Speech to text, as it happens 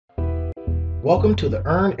Welcome to the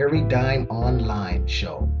Earn Every Dime Online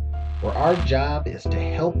show, where our job is to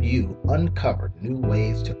help you uncover new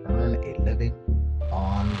ways to earn a living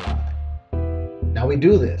online. Now, we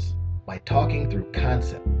do this by talking through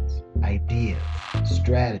concepts, ideas,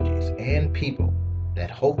 strategies, and people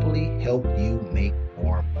that hopefully help you make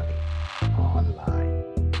more money online.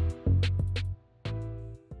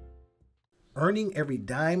 Earning every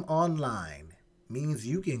dime online means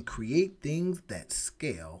you can create things that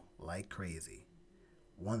scale like crazy.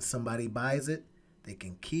 Once somebody buys it, they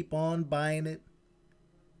can keep on buying it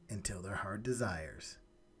until their heart desires,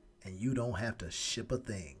 and you don't have to ship a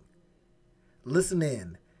thing. Listen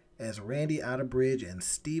in as Randy Otterbridge and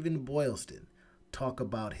Stephen Boylston talk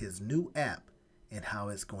about his new app and how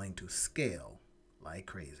it's going to scale like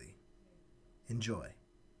crazy. Enjoy.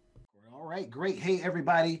 All right, great. Hey,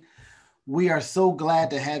 everybody. We are so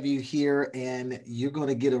glad to have you here, and you're going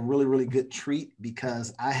to get a really, really good treat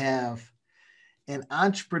because I have an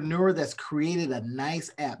entrepreneur that's created a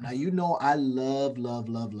nice app. Now, you know, I love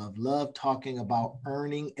talking about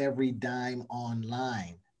earning every dime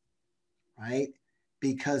online, right?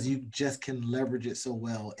 Because you just can leverage it so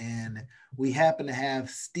well. And we happen to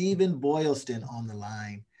have Stephen Boylston on the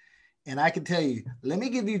line. And I can tell you, let me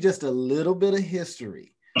give you just a little bit of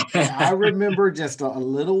history. I remember just a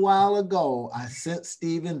little while ago, I sent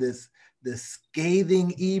Stephen this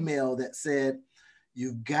scathing email that said,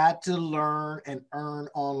 "You've got to learn and earn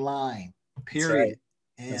online, period."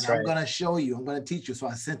 And I'm going to show you, I'm going to teach you. So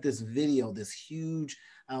I sent this video, this huge,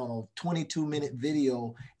 I don't know, 22-minute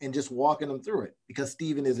video, and just walking them through it because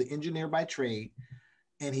Stephen is an engineer by trade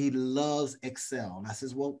and he loves Excel. And I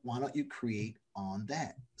says, well, why don't you create on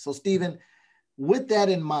that? So Stephen, with that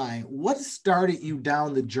in mind, what started you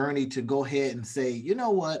down the journey to go ahead and say, you know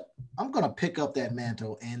what, I'm going to pick up that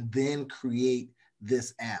mantle and then create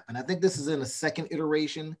this app? And I think this is in a second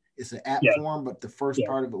iteration. It's an app form, but the first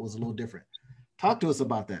part of it was a little different. Talk to us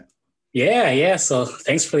about that. Yeah. So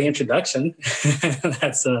thanks for the introduction.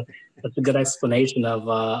 That's a good explanation of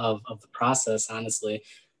the process, honestly.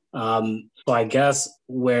 So I guess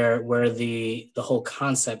where the whole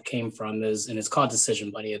concept came from is, and it's called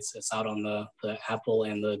Decision Buddy. It's out on the Apple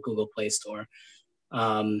and the Google Play Store.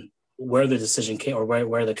 Where the decision came, or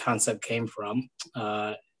where the concept came from,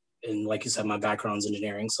 and like you said, my background is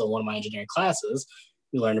engineering. So one of my engineering classes,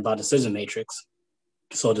 we learned about decision matrix.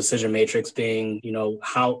 So decision matrix being,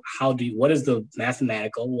 what is the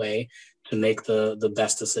mathematical way to make the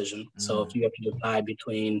best decision? So if you have to decide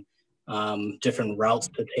between different routes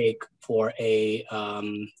to take for a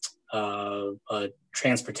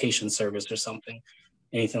transportation service or something,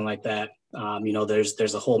 anything like that,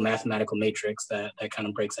 there's a whole mathematical matrix that kind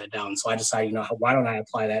of breaks that down. So I decided, why don't I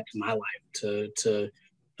apply that to my life, to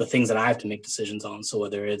the things that I have to make decisions on? So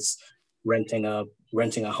whether it's renting a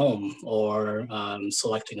home, or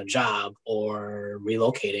selecting a job, or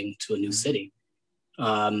relocating to a new city.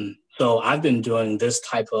 So I've been doing this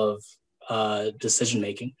type of decision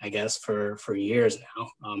making, I guess, for years now.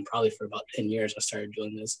 Probably for about 10 years, I started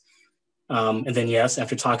doing this. And then, yes,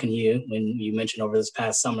 after talking to you, when you mentioned over this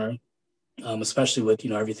past summer, especially with,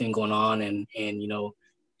 everything going on and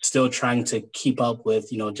still trying to keep up with,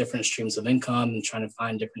 different streams of income and trying to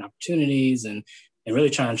find different opportunities and really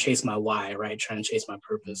trying to chase my why, right? Trying to chase my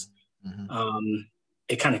purpose.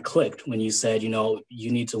 It kind of clicked when you said, you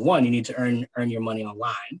need to earn your money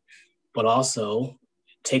online, but also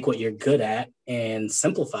take what you're good at and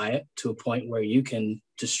simplify it to a point where you can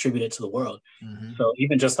distribute it to the world. So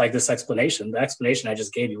even just like this explanation, the explanation I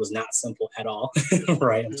just gave you was not simple at all,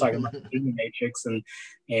 right? I'm talking about the matrix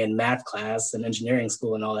and math class and engineering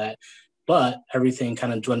school and all that, but everything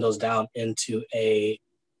kind of dwindles down into a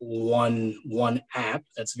one app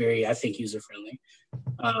that's very, I think, user friendly,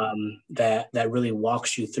 that really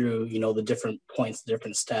walks you through, the different points, the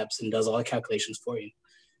different steps, and does all the calculations for you.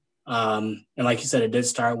 And like you said, it did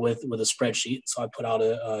start with a spreadsheet. So I put out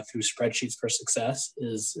through Spreadsheets for Success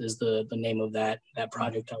is the name of that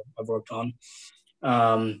project I've worked on.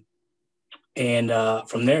 And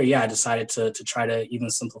from there, I decided to try to even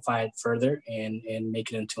simplify it further and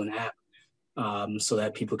make it into an app. So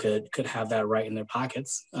that people could have that right in their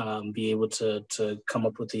pockets, be able to come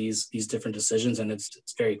up with these different decisions, and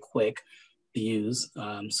it's very quick to use.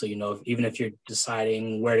 So even if you're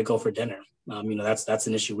deciding where to go for dinner, that's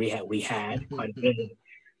an issue we had quite a bit.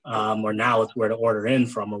 Or now it's where to order in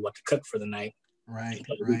from or what to cook for the night. Right.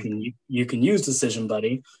 You can use Decision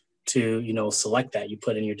Buddy to select that. You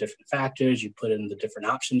put in your different factors, you put in the different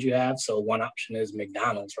options you have. So one option is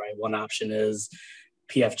McDonald's, right? One option is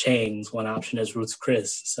PF Chang's, one option is Ruth's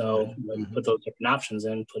Chris. So you put those different options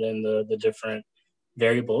in, put in the different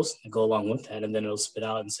variables that go along with that, and then it'll spit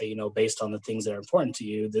out and say, based on the things that are important to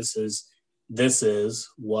you, this is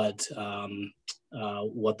what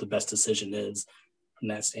the best decision is from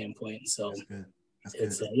that standpoint. So That's good. That's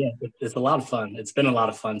it's good. it's a lot of fun. It's been a lot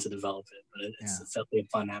of fun to develop it, but it's definitely a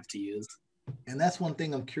fun app to use. And that's one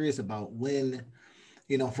thing I'm curious about when,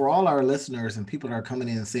 for all our listeners and people that are coming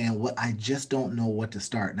in and saying, what I just don't know what to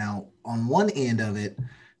start. Now, on one end of it,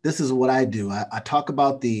 this is what I do. I talk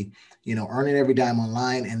about the, earning every dime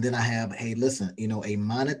online. And then I have, hey, listen, a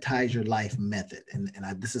monetize your life method. And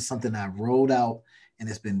this is something I've rolled out and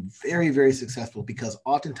it's been very, very successful because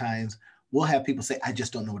oftentimes we'll have people say, I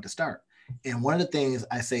just don't know what to start. And one of the things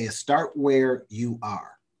I say is start where you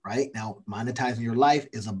are. Right now, monetizing your life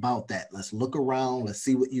is about that. Let's look around. Let's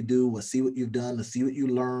see what you do. Let's see what you've done. Let's see what you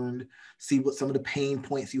learned. See what some of the pain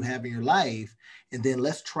points you have in your life. And then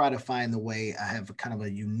let's try to find the way. I have kind of a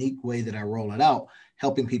unique way that I roll it out,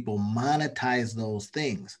 helping people monetize those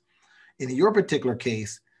things. In your particular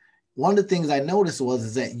case, one of the things I noticed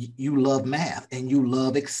is that you love math and you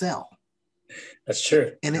love Excel. That's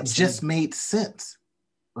true. And it just made sense,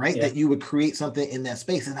 right? Yeah. That you would create something in that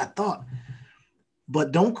space. And I thought,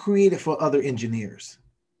 but don't create it for other engineers.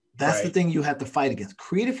 That's right. The thing you have to fight against.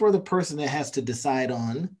 Create it for the person that has to decide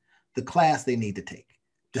on the class they need to take,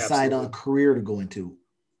 decide on career to go into,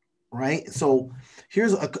 right? So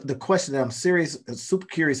here's the question that I'm super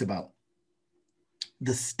curious about.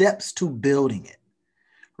 The steps to building it.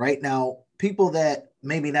 Right now, people that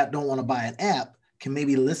maybe don't want to buy an app can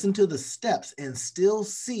maybe listen to the steps and still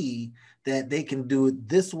see that they can do it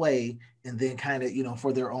this way and then kind of,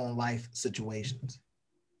 for their own life situations.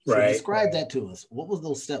 So describe that to us. What was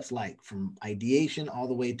those steps like from ideation all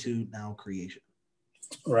the way to now creation?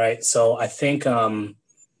 Right. So I think when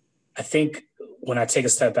I take a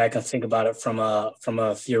step back and think about it from a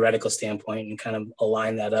theoretical standpoint and kind of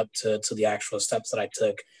align that up to the actual steps that I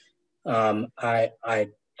took, I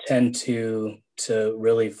tend to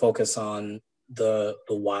really focus on the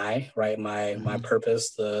why, right? My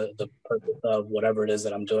purpose, the purpose of whatever it is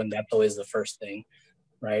that I'm doing. That's always the first thing,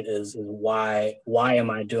 right? Is why am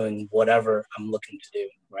I doing whatever I'm looking to do,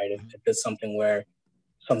 right? If it's something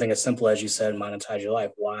as simple as you said, monetize your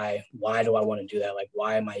life. Why do I want to do that? Like,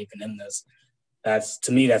 why am I even in this?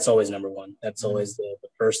 To me, that's always number one. That's always the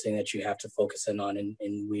first thing that you have to focus in on.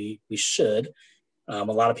 And we should, a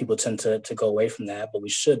lot of people tend to go away from that, but we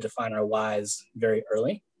should define our whys very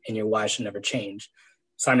early, and your why should never change.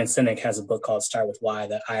 Simon Sinek has a book called Start With Why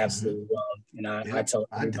that I absolutely love. And I tell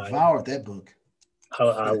everybody. I devoured that book.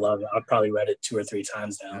 I love it. I've probably read it 2 or 3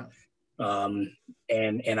 times now. Yeah.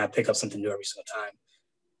 And I pick up something new every single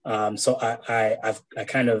time. So I've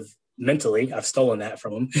kind of mentally, I've stolen that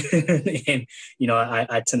from him. And,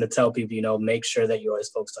 I tend to tell people, make sure that you're always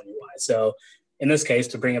focused on your why. So in this case,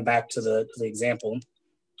 to bring it back to the example,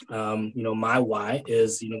 my why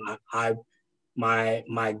is,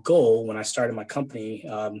 my goal when I started my company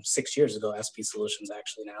 6 years ago, SP Solutions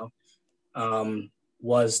actually now,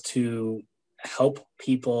 was to help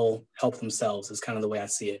people help themselves is kind of the way I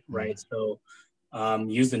see it, right? So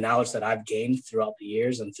use the knowledge that I've gained throughout the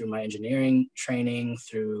years and through my engineering training,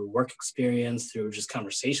 through work experience, through just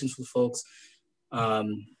conversations with folks,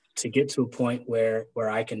 to get to a point where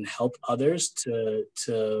I can help others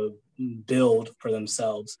to build for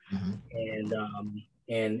themselves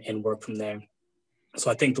and work from there. So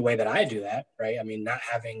I think the way that I do that, right? I mean, not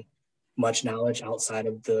having much knowledge outside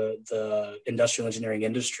of the industrial engineering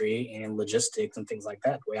industry and logistics and things like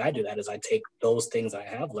that. The way I do that is I take those things I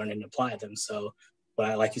have learned and apply them. So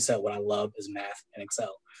like you said, what I love is math and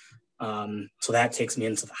Excel. So that takes me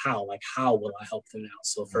into the how, like, how will I help them now?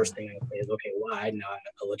 So first thing I say is, okay, why? Now I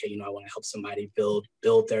look at, I want to help somebody build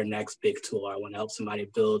their next big tool. Or I want to help somebody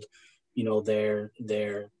build,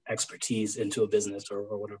 their expertise into a business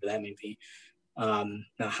or whatever that may be.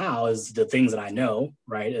 Now how is the things that I know,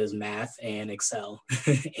 right, is math and Excel.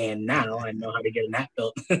 And now I know how to get an app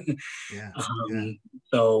built.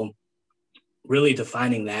 So really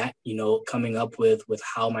defining that, coming up with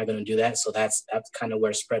how am I going to do that? So that's kind of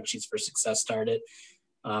where Spreadsheets for Success started.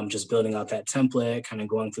 Just building out that template, kind of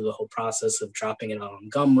going through the whole process of dropping it out on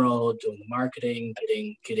Gumroad, doing the marketing,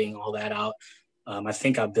 getting all that out. I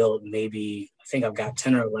think I've got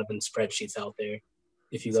 10 or 11 spreadsheets out there.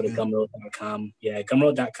 If you go to Gumroad.com,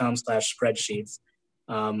 Gumroad.com/spreadsheets,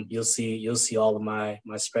 you'll see all of my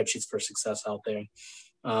Spreadsheets for Success out there.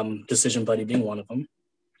 Decision Buddy being one of them.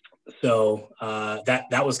 So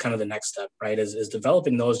that was kind of the next step, right? Is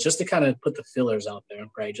developing those just to kind of put the fillers out there,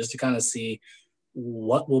 right? Just to kind of see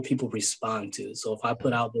what will people respond to. So if I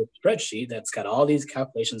put out the spreadsheet that's got all these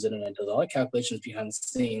calculations in it and does all the calculations behind the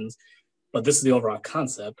scenes, but this is the overall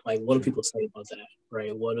concept. Like, what do people say about that,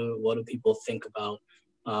 right? What do people think about,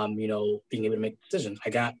 being able to make decisions? I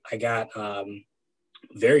got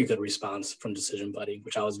very good response from Decision Buddy,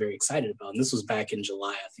 which I was very excited about. And this was back in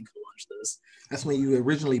July, I think I launched this. That's when you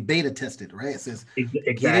originally beta tested, right? It says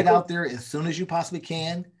Exactly. get it out there as soon as you possibly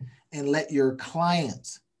can, and let your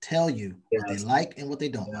clients tell you what they like and what they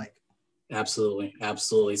don't like. Absolutely.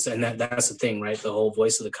 So, and that's the thing, right? The whole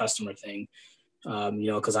voice of the customer thing.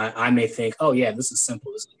 Because I may think, oh yeah, this is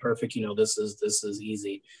simple, this is perfect, this is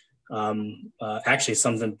easy. Actually,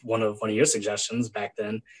 one of your suggestions back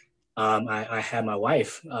then, I had my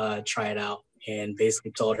wife try it out, and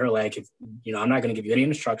basically told her, like, if I'm not going to give you any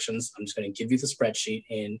instructions, I'm just going to give you the spreadsheet,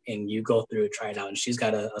 and you go through it, try it out. And she's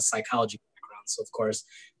got a psychology background, so of course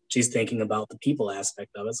she's thinking about the people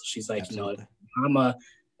aspect of it. So she's like, Absolutely.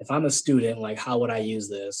 if I'm a student, like, how would I use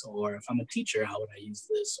this? Or if I'm a teacher, how would I use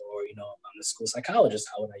this? Or, if I'm a school psychologist,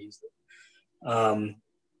 how would I use it?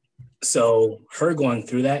 So her going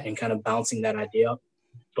through that and kind of bouncing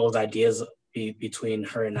those ideas between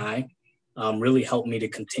her and I, really helped me to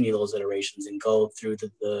continue those iterations and go through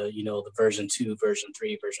the version 2, version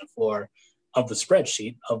 3, version 4 of the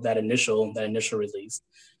spreadsheet of that initial release.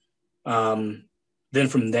 Then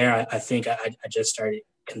from there, I think I just started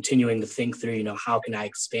continuing to think through, how can I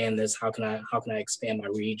expand this? How can I expand my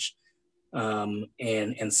reach,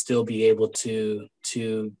 and still be able to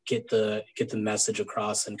get the message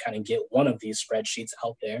across and kind of get one of these spreadsheets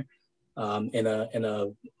out there, in a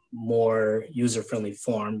more user-friendly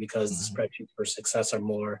form, because the spreadsheets for success they're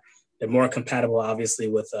more compatible, obviously,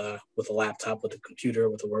 with a laptop, with a computer,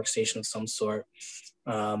 with a workstation of some sort.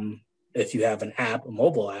 If you have a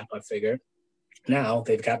mobile app, I figure now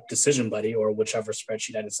they've got Decision Buddy or whichever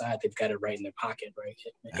spreadsheet I decide, they've got it right in their pocket, right?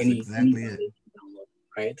 That's exactly it.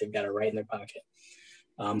 Right? They've got it right in their pocket.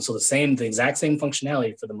 So the exact same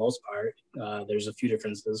functionality for the most part. There's a few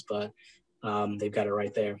differences, but they've got it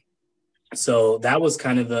right there. So that was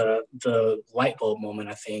kind of the light bulb moment,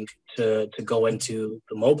 I think, to go into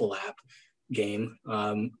the mobile app game.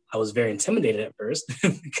 I was very intimidated at first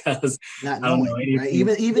because not knowing, right?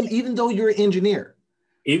 Even though you're an engineer.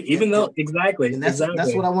 Exactly. And that's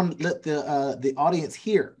what I want to let the audience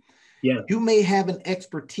hear. Yeah. You may have an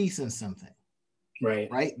expertise in something.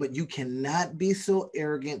 Right. But you cannot be so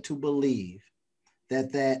arrogant to believe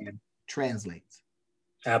that translates.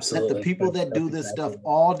 Absolutely. That the people that do this stuff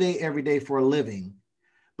all day, every day for a living,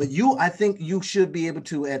 but I think you should be able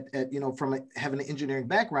to, from having an engineering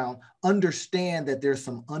background, understand that there's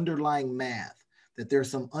some underlying math, that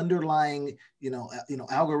there's some underlying,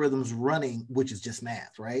 algorithms running, which is just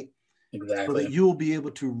math, right? Exactly. So that you'll be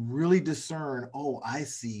able to really discern, oh, I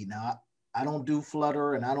see now. I don't do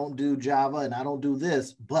Flutter and I don't do Java and I don't do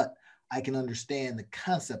this, but I can understand the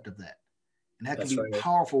concept of that. And that can be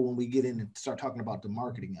powerful when we get in and start talking about the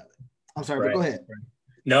marketing of it. I'm sorry, but go ahead.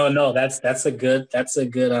 No, that's a good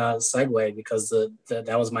segue, because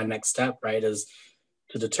that was my next step, right? Is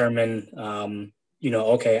to determine,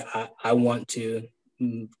 okay, I want to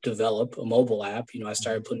develop a mobile app. I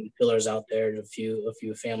started putting fillers out there to a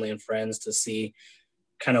few family and friends to see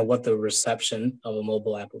kind of what the reception of a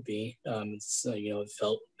mobile app would be. So, it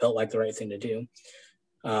felt like the right thing to do.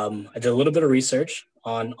 I did a little bit of research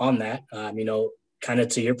on that, kind of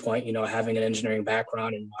to your point, having an engineering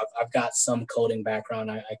background, and I've got some coding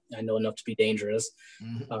background. I know enough to be dangerous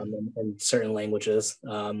in certain languages,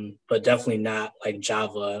 but definitely not like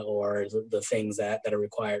Java or the things that are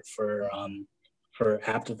required for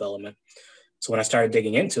app development. So when I started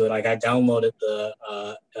digging into it, like, I downloaded the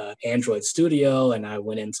Android Studio, and I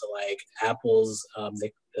went into like Apple's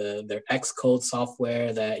their Xcode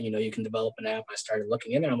software that you can develop an app. I started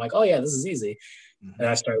looking in there. I'm like, oh yeah, this is easy. And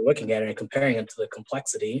I started looking at it and comparing it to the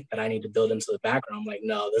complexity that I need to build into the background. I'm like,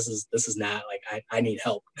 no, this is not, like, I need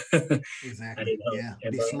help. Exactly. I need help. Yeah.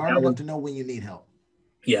 Be smart enough to know when you need help.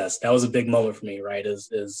 Yes, that was a big moment for me, right?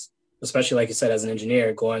 Is especially, like you said, as an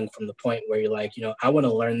engineer, going from the point where you're like, I want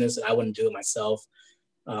to learn this, I wouldn't do it myself,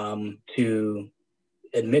 to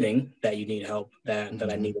admitting that you need help, that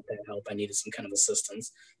I needed that help, I needed some kind of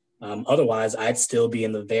assistance. Otherwise, I'd still be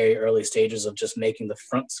in the very early stages of just making the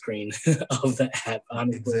front screen of the app.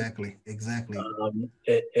 Honestly. Exactly.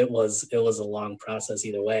 It was a long process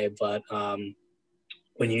either way, but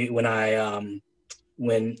when I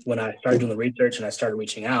started doing the research and I started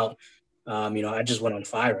reaching out, I just went on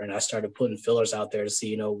Fiverr and I started putting fillers out there to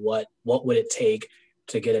see, what would it take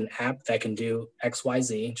to get an app that can do X, Y,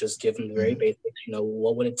 Z, just give them the very basics,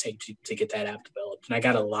 what would it take to get that app developed? And I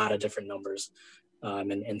got a lot of different numbers,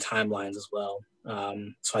 and timelines as well.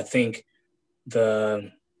 So I think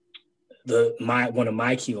one of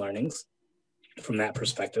my key learnings from that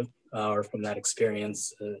perspective, or from that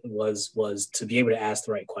experience was to be able to ask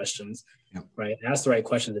the right questions, Yep. right? Ask the right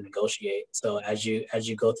questions and negotiate. So as you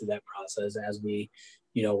go through that process, as we,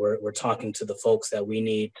 we're talking to the folks that we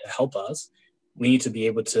need to help us, we need to be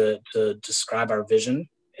able to describe our vision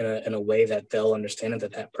in a way that they'll understand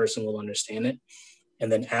it, that person will understand it,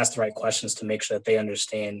 and then ask the right questions to make sure that they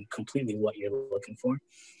understand completely what you're looking for.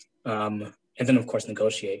 And then of course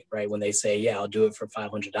negotiate, right? When they say, yeah, I'll do it for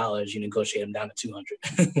 $500, you negotiate them down to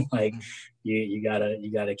 200. Like you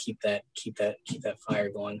gotta keep that fire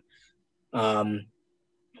going.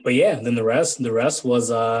 But yeah, then the rest was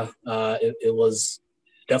it was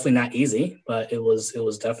definitely not easy, but it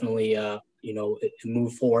was definitely it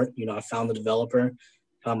moved forward. I found the developer,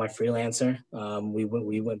 found my freelancer.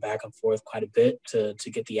 We went back and forth quite a bit to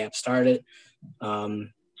get the app started.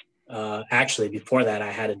 Actually, before that,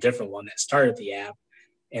 I had a different one that started the app,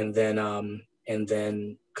 and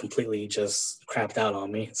then completely just crapped out on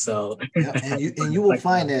me. So yeah, and you will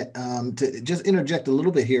find that, to just interject a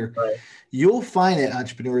little bit here, right. You'll find that,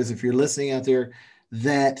 entrepreneurs, if you're listening out there,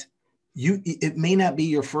 that it may not be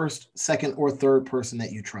your first, second, or third person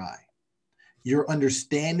that you try. Your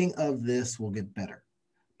understanding of this will get better.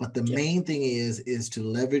 But the main thing is to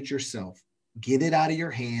leverage yourself, get it out of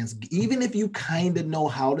your hands, even if you kind of know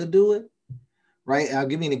how to do it, right? I'll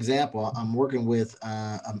give you an example. I'm working with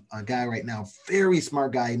a guy right now, very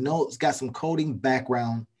smart guy, knows, got some coding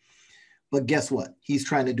background, but guess what? He's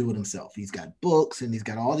trying to do it himself. He's got books and he's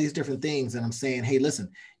got all these different things. And I'm saying, hey, listen,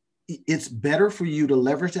 it's better for you to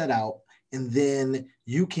leverage that out. And then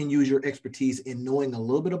you can use your expertise in knowing a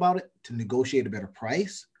little bit about it to negotiate a better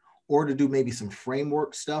price, or to do maybe some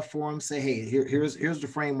framework stuff for them. Say, hey, here's the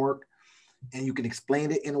framework. And you can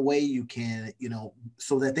explain it in a way you can,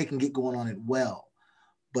 so that they can get going on it well.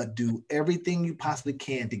 But do everything you possibly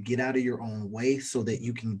can to get out of your own way so that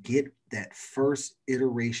you can get that first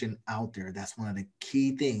iteration out there. That's one of the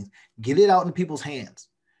key things. Get it out in people's hands,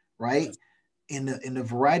 right? In the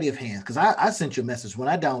variety of hands. Because I sent you a message when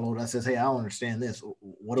I downloaded. I says, hey, I don't understand this.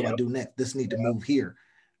 What do I do next? This need to move here,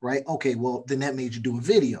 right? Okay, well, then that made you do a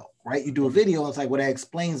video, right? You do a video, and it's like, well, that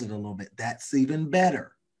explains it a little bit. That's even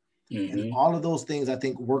better. Mm-hmm. And all of those things, I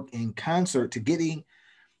think, work in concert to getting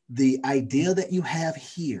the idea that you have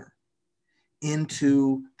here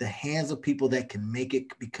into the hands of people that can make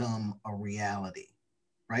it become a reality,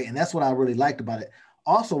 right? And that's what I really liked about it.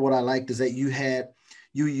 Also, what I liked is that you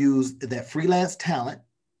used that freelance talent,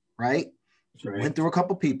 right? Went through a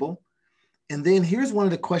couple people. And then here's one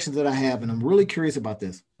of the questions that I have, and I'm really curious about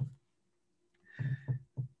this.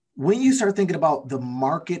 When you start thinking about the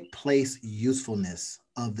marketplace usefulness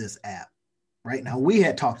of this app, right? Now, we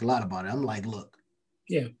had talked a lot about it. I'm like, look,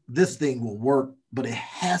 this thing will work, but it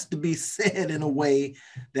has to be said in a way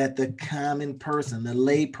that the common person, the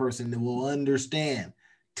lay person, will understand.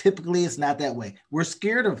 Typically, it's not that way. A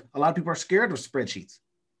lot of people are scared of spreadsheets.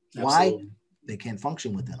 Absolutely. Why? They can't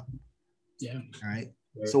function within them. Yeah. All right.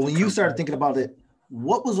 So when you started thinking about it,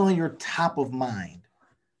 what was on your top of mind?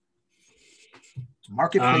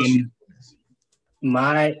 Marketplace.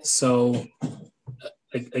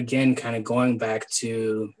 Again, kind of going back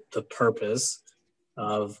to the purpose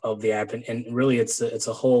of the app, and really it's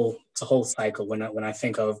a whole cycle. When I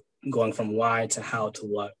think of going from why to how to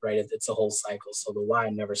what, right? It's a whole cycle. So the why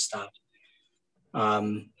never stopped.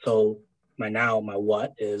 So my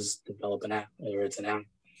what is develop an app, or it's an app.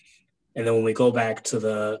 And then when we go back to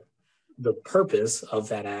the purpose of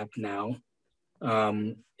that app now,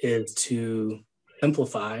 is to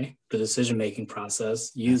simplify the decision-making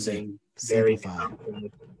process using very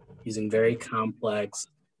complex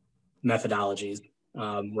methodologies,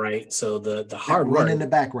 right? So the hard work run in the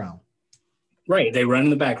background. Right, they run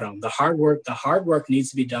in the background. The hard work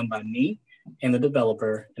needs to be done by me and the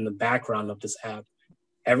developer in the background of this app.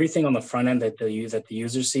 Everything on the front end that the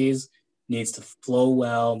user sees needs to flow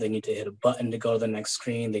well. They need to hit a button to go to the next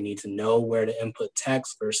screen. They need to know where to input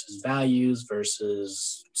text versus values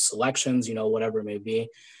versus selections, whatever it may be.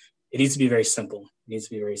 It needs to be very simple. I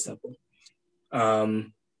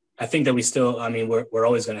think that we're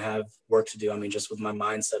always going to have work to do. Just with my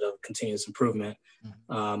mindset of continuous improvement.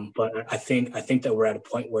 But I think that we're at a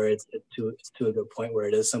point where it's to a good point where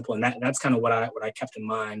it is simple. And that's kind of what I kept in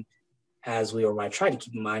mind what I tried to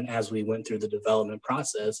keep in mind as we went through the development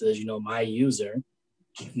process is, my user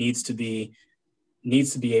needs to be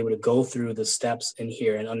able to go through the steps in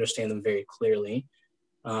here and understand them very clearly.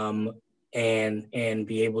 And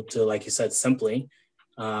be able to, like you said, simply,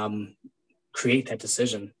 create that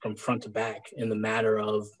decision from front to back in the matter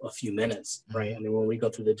of a few minutes, right? When we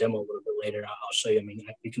go through the demo a little bit later, I'll show you.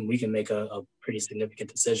 We can make a pretty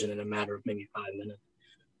significant decision in a matter of maybe 5 minutes.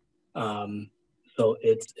 So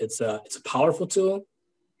it's a powerful tool,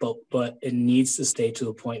 but it needs to stay to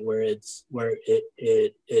a point where it's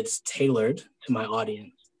tailored to my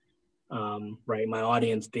audience, right? My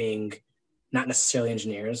audience being not necessarily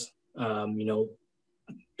engineers,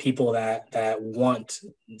 people that want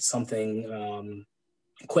something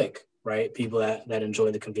quick, right? People that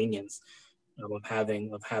enjoy the convenience of having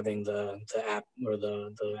the app or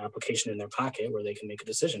the application in their pocket where they can make a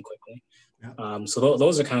decision quickly. Yeah. So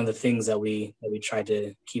those are kind of the things that we tried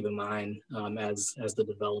to keep in mind as the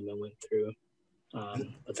development went through.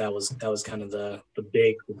 But that was kind of the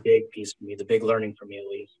big piece for me. The big learning for me, at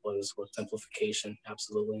least, was simplification.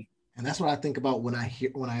 Absolutely. And that's what I think about when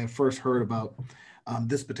I first heard about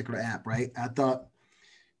this particular app. Right, I thought,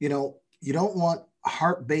 you don't want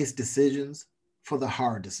heart-based decisions for the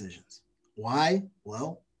hard decisions. Why?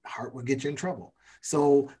 Well, heart will get you in trouble.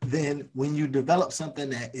 So then when you develop something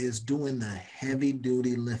that is doing the heavy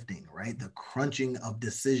duty lifting, right, the crunching of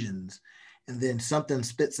decisions, and then something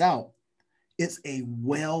spits out, it's a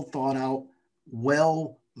well thought out,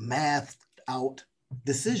 well mathed out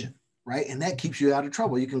decision, right? And that keeps you out of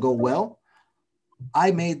trouble. You can go, well,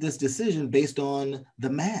 I made this decision based on the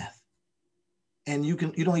math. And you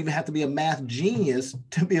don't even have to be a math genius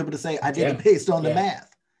to be able to say, I did it based on the math.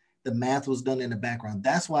 The math was done in the background.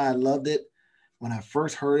 That's why I loved it. When I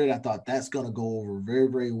first heard it, I thought that's going to go over very,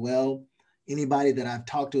 very well. Anybody that I've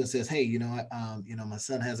talked to and says, hey, my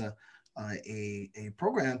son has a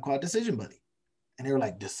program called Decision Buddy. And they were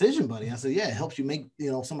like, Decision Buddy? I said, yeah, it helps you make,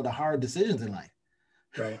 some of the hard decisions in life.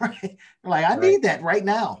 Right. Right? Like, I need that right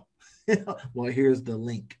now. Well, here's the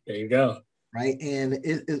link. There you go. Right. And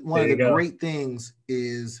one of the great things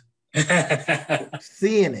is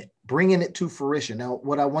seeing it, bringing it to fruition. Now,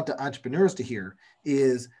 what I want the entrepreneurs to hear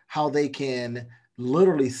is how they can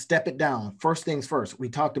literally step it down. First things first, we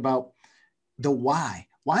talked about the why.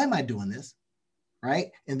 Why am I doing this?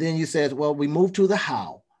 Right. And then you said, well, we move to the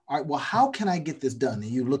how. All right, well, how can I get this done?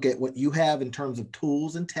 And you look at what you have in terms of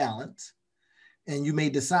tools and talents, and you may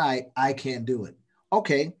decide, I can't do it.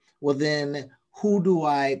 Okay, well then who do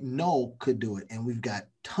I know could do it? And we've got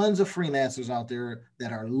tons of freelancers out there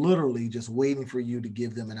that are literally just waiting for you to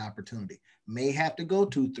give them an opportunity. May have to go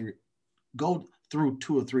through 2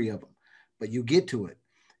 or 3 of them, but you get to it.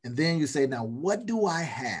 And then you say, now, what do I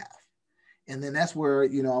have? And then that's where, I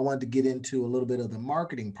wanted to get into a little bit of the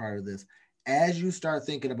marketing part of this. As you start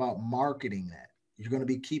thinking about marketing that, you're going to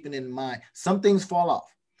be keeping in mind, some things fall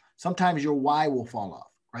off. Sometimes your why will fall off,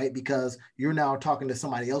 right? Because you're now talking to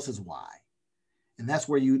somebody else's why. And that's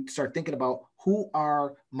where you start thinking about, who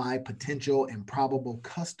are my potential and probable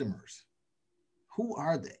customers? Who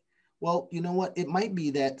are they? Well, you know what? It might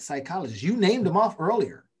be that psychologist. You named them off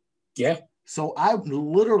earlier. Yeah. So I'm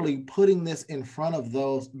literally putting this in front of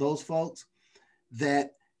those folks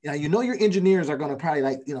that, your engineers are going to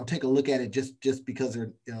probably take a look at it just because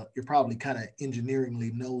they're, you're probably kind of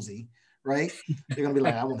engineeringly nosy, right? They're going to be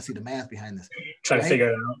like, I want to see the math behind this. Try to figure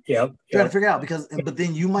it out. Yep. Try to figure it out but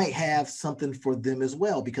then you might have something for them as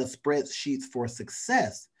well, because spreadsheets for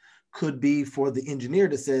success could be for the engineer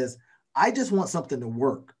that says, I just want something to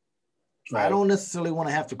work. Right. I don't necessarily want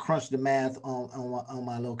to have to crunch the math on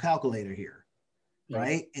my little calculator here.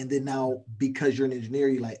 Right. And then now, because you're an engineer,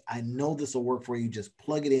 you're like, I know this will work for you. Just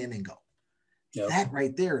plug it in and go. Yep. That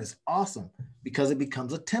right there is awesome, because it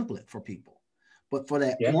becomes a template for people. But for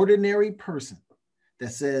that ordinary person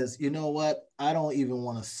that says, you know what, I don't even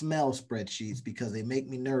want to smell spreadsheets because they make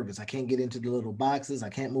me nervous. I can't get into the little boxes. I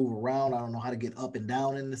can't move around. I don't know how to get up and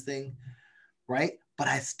down in this thing. Right. But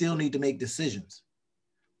I still need to make decisions.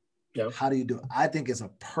 Yep. How do you do it? I think it's a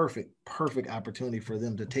perfect opportunity for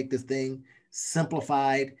them to take this thing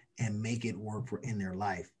simplified and make it work in their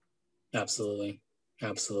life. Absolutely.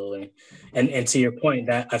 And to your point,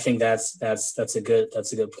 that I think that's a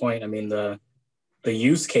good point. I mean, the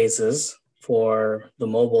use cases for the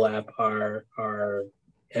mobile app are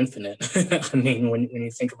infinite. I mean, when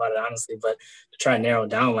you think about it honestly, but to try and narrow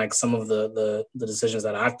down like some of the decisions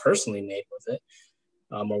that I've personally made with it,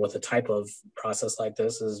 or with a type of process like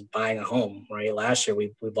this, is buying a home, right? Last year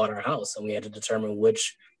we bought our house, and we had to determine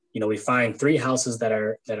which, we find 3 houses that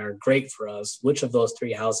are great for us. Which of those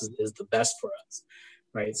 3 houses is the best for us,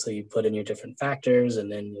 right? So you put in your different factors,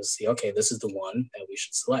 and then you'll see, okay, this is the one that we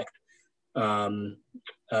should select.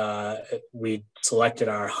 We selected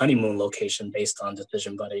our honeymoon location based on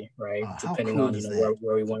Decision Buddy, right? Depending cool on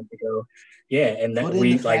where we wanted to go. Yeah, and that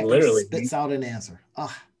we like literally spits out an answer.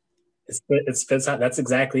 It spits out. That's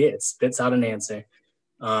exactly it. It spits out an answer.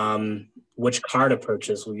 Which car to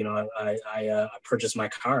purchase? I purchased my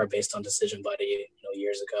car based on Decision Buddy,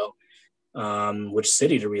 years ago. which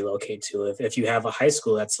city to relocate to. If you have a high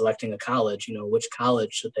school that's selecting a college, you know, which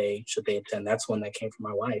college should they attend? That's one that came from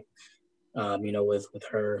my wife, you know, with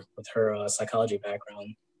her psychology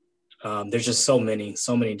background. There's just so many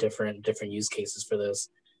different use cases for this.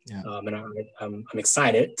 Yeah. And I'm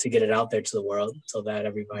excited to get it out there to the world so that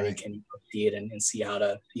everybody Right. can see it and see how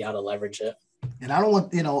to leverage it. And I don't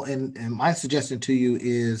want, you know, and my suggestion to you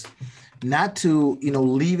is not to, you know,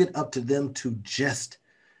 leave it up to them to just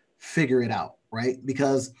figure it out, right?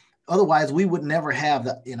 Because otherwise we would never have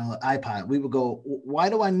the, you know, iPod. We would go, why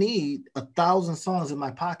do I need 1,000 songs in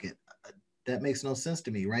my pocket? That makes no sense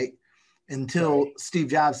to me, right? Until Right. Steve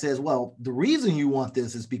Jobs says, well, the reason you want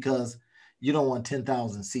this is because you don't want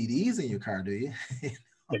 10,000 CDs in your car, do you?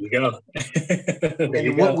 There you go. There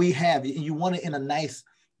you And what go. we have, you want it in a nice,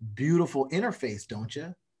 beautiful interface, don't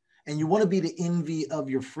you? And you want to be the envy of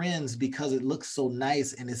your friends because it looks so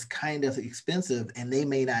nice and it's kind of expensive and they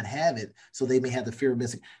may not have it. So they may have the fear of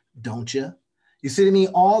missing, don't you? You see what I mean?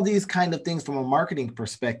 All these kind of things from a marketing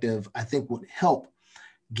perspective, I think would help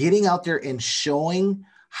getting out there and showing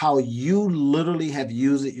how you literally have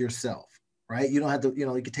used it yourself, right? You don't have to, you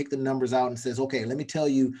know, you can take the numbers out and says, okay, let me tell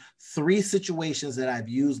you 3 situations that I've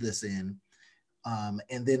used this in.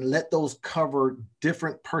 And then let those cover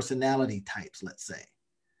different personality types, let's say.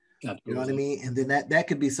 You know what I Absolutely. mean? And then that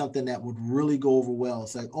could be something that would really go over well.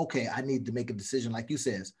 It's like, okay, I need to make a decision, like you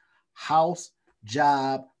says, house,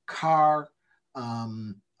 job, car,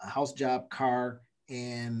 house, job, car,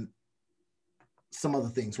 and some other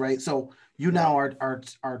things, right? So you now Right.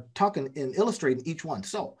 are talking and illustrating each one.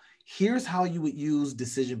 So here's how you would use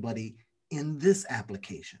Decision Buddy in this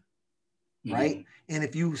application, right? Mm-hmm. And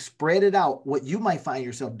if you spread it out, what you might find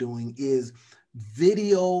yourself doing is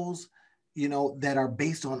videos, you know, that are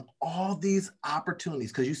based on all these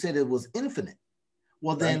opportunities, because you said it was infinite.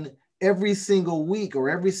 Well, Right. then every single week or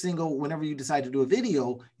every single, whenever you decide to do a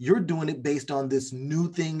video, you're doing it based on this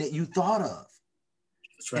new thing that you thought of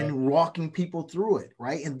That's right. and walking people through it,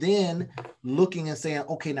 right? And then looking and saying,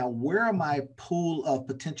 okay, now where are my pool of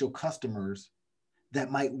potential customers that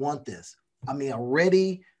might want this? I mean,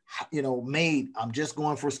 already, you know, made, I'm just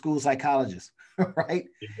going for school psychologists, right?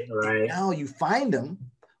 And Right. now you find them,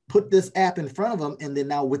 put this app in front of them, and then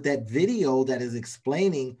now with that video that is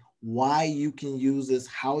explaining why you can use this,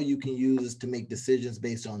 how you can use this to make decisions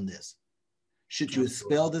based on this. Should you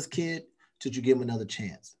expel Absolutely. this kid? Should you give him another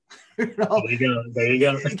chance? You There know, you go. There you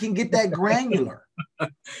go. it can get that granular,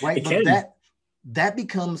 right? It But can. that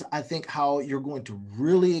becomes, I think, how you're going to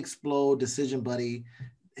really explode Decision Buddy,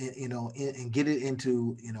 you know, and get it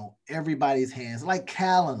into, you know, everybody's hands. Like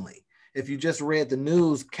Calendly. If you just read the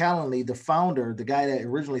news, Calendly, the founder, the guy that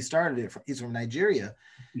originally started it, he's from Nigeria.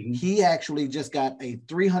 Mm-hmm. He actually just got a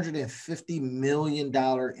 $350 million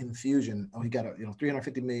infusion. Oh, he got a, you know,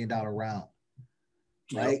 $350 million round,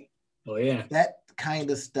 Yep. right? Oh yeah. That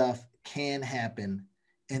kind of stuff can happen,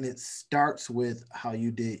 and it starts with how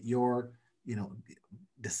you did your, you know,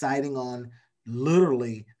 deciding on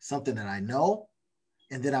literally something that I know,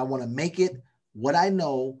 and then I want to make it what I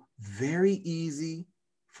know very easy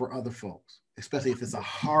for other folks, especially if it's a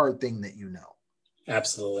hard thing that you know.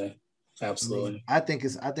 Absolutely. I mean, Absolutely. I think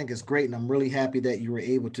it's great, and I'm really happy that you were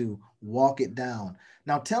able to walk it down.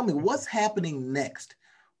 Now, tell me what's happening next.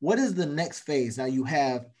 What is the next phase? Now you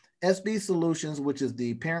have SB Solutions, which is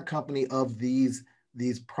the parent company of these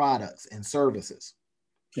products and services.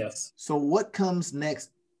 Yes. So, what comes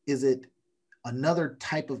next? Is it another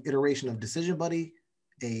type of iteration of Decision Buddy,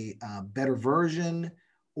 a better version,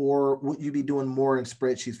 or would you be doing more in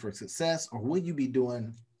spreadsheets for success, or would you be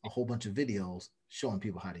doing a whole bunch of videos showing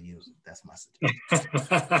people how to use it? That's my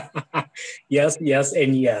Yes, yes,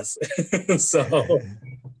 and yes. So suggestion.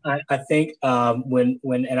 I think when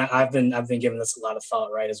and I've been giving this a lot of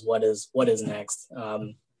thought, right? Is what is next?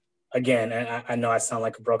 Again, I know I sound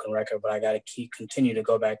like a broken record, but I got to continue to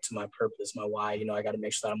go back to my purpose, my why. You know, I got to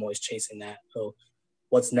make sure that I'm always chasing that. So,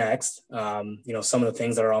 what's next? You know, some of the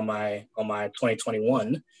things that are on my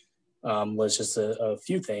 2021 was just a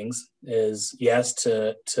few things. Is yes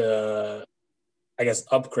to I guess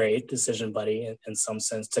upgrade Decision Buddy in some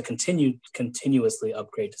sense to continuously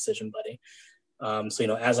upgrade Decision Buddy. So you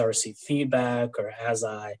know, as I receive feedback or as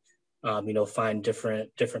I you know, find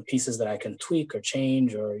different pieces that I can tweak or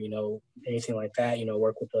change or you know anything like that. You know,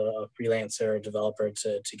 work with a freelancer or developer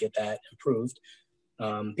to get that improved.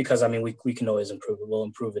 Because I mean, we can always improve it. We'll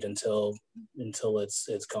improve it until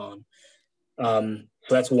it's gone. So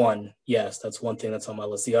that's one. Yes, that's one thing that's on my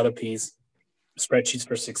list. The other piece, spreadsheets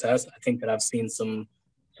for success. I think that I've seen some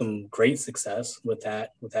great success with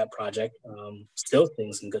that project. Still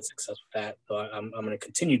seeing some good success with that. So I'm going to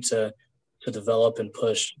continue develop and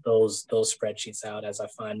push those spreadsheets out as I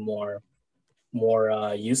find more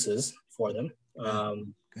uses for them.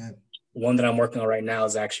 Good. One that I'm working on right now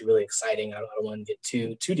is actually really exciting. I don't want to get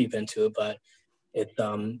too deep into it, but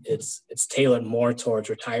it's tailored more towards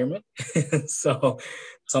retirement. So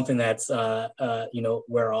something that's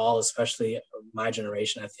we're all, especially my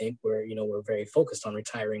generation, I think we're very focused on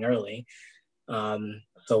retiring early.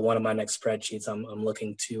 So one of my next spreadsheets, I'm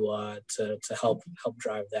looking to help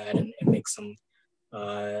drive that and make some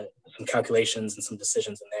calculations and some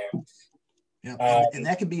decisions in there. Yeah, and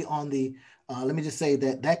that could be on the. Let me just say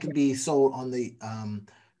that could be sold on the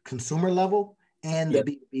consumer level and the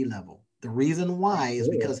B2B level. The reason why is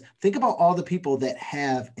because think about all the people that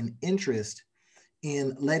have an interest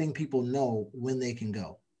in letting people know when they can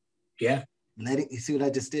go. Yeah. You see what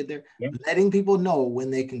I just did there? Yeah. Letting people know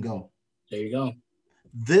when they can go. There you go.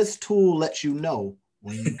 This tool lets you know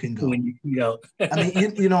when you can go. When you can go. I mean,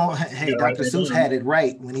 hey, Dr. Seuss had it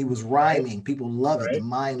right when he was rhyming. Right. People love it. The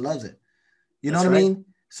mind loves it. You know what I mean?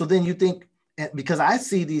 So then you think, because I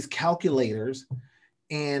see these calculators,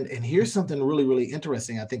 and here's something really, really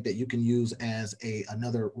interesting, I think that you can use as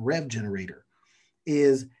another rev generator,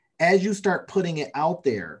 is as you start putting it out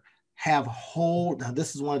there, now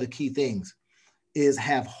this is one of the key things, is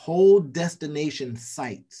have whole destination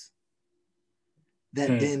sites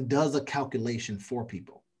that then does a calculation for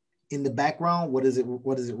people. In the background, what is it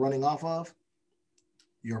running off of?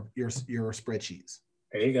 Your spreadsheets.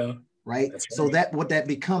 There you go. Right. So what that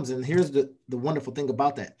becomes, and here's the wonderful thing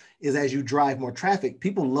about that, is as you drive more traffic,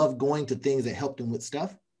 people love going to things that help them with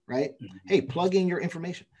stuff, right? Mm-hmm. Hey, plug in your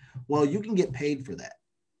information. Well, you can get paid for that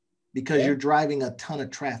because you're driving a ton of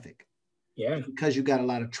traffic. Yeah. Because you got a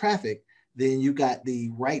lot of traffic, then you got the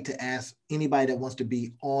right to ask anybody that wants to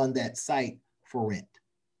be on that site for rent.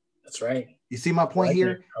 That's right. You see my point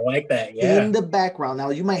here? I like that. Yeah. In the background. Now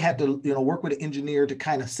you might have to, work with an engineer to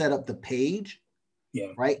kind of set up the page.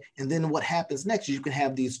 Yeah. Right. And then what happens next is you can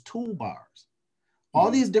have these toolbars, all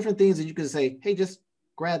these different things that you can say, hey, just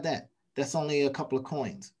grab that. That's only a couple of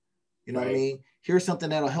coins. You know what I mean? Here's something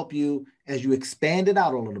that'll help you as you expand it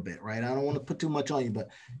out a little bit. Right. I don't want to put too much on you, but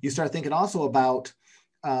you start thinking also about,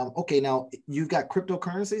 okay, now you've got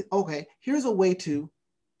cryptocurrency. Okay, here's a way to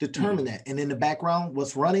determine that. And in the background,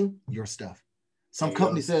 what's running? Your stuff. Some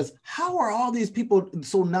company says, how are all these people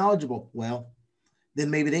so knowledgeable? Well, then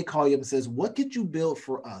maybe they call you up and says, what could you build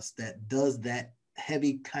for us that does that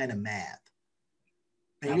heavy kind of math?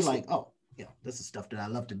 And you're like, oh, this is stuff that I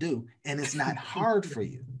love to do. And it's not hard for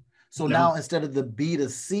you. So now instead of the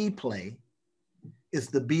B2C play, it's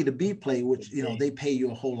the B2B play, which, they pay you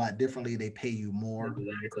a whole lot differently. They pay you more,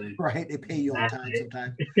 right? They pay you on time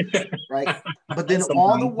sometimes, right? But then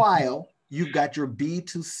all the while, you've got your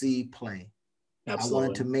B2C play. Absolutely. I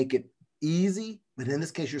wanted to make it easy, but in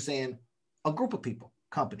this case, you're saying, a group of people,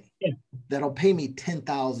 company, that'll pay me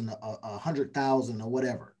 10,000, 100,000 or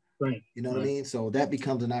whatever. Right. You know what I mean? So that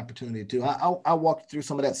becomes an opportunity too. I'll walk through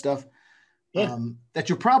some of that stuff that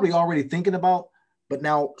you're probably already thinking about, but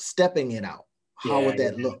now stepping it out. How would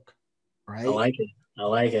that look? Right. I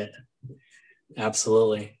like it.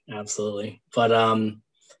 Absolutely. But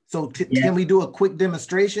so can we do a quick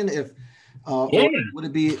demonstration? If or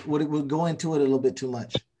would it go into it a little bit too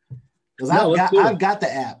much? Because I've got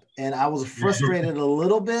the app, and I was frustrated a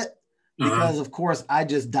little bit because, of course, I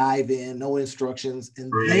just dive in, no instructions,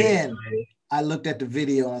 and then I looked at the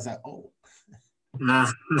video and I was like, oh.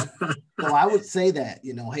 So I would say that,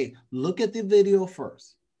 hey, look at the video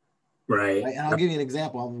first. Right. And I'll give you an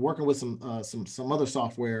example. I'm working with some other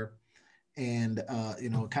software, and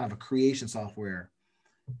kind of a creation software,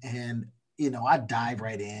 and I dive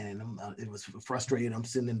right in, and it was frustrating. I'm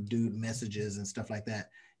sending the dude messages and stuff like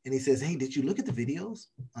that. And he says, hey, did you look at the videos?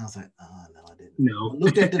 I was like, no, I didn't. No. I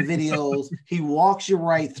looked at the videos. He walks you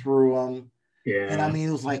right through them. Yeah. And I mean,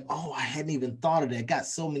 it was like, oh, I hadn't even thought of that. Got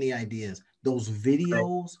so many ideas. Those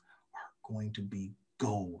videos are going to be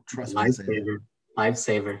gold. Trust me.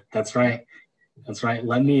 Lifesaver. That's right. I'll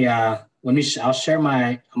share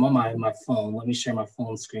I'm on my phone. Let me share my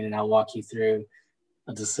phone screen and I'll walk you through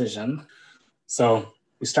a decision. So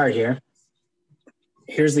we start here.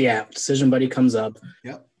 Here's the app. Decision Buddy comes up.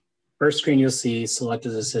 Yep. First screen you'll see, select a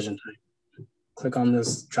decision type. Click on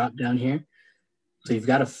this drop down here. So you've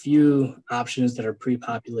got a few options that are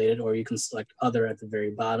pre-populated, or you can select other at the very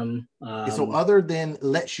bottom. So other then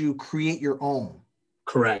lets you create your own.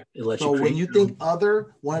 Correct. It lets you create. So when you think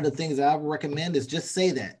other, one of the things I would recommend is just say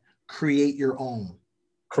that. Create your own.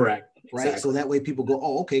 Correct. Right. Exactly. So that way people go,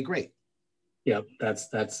 oh, okay, great. Yep, that's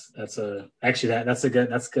a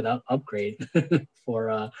good upgrade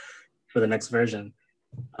for the next version.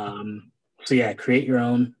 So yeah, create your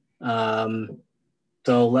own.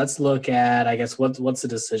 So let's look at, I guess, what's the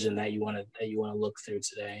decision that you want to look through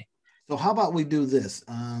today? So how about we do this?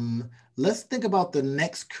 Let's think about the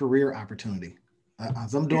next career opportunity.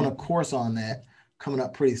 So I'm doing a course on that coming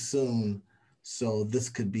up pretty soon. So this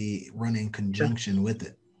could be running in conjunction with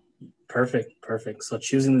it. Perfect. So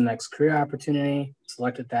choosing the next career opportunity,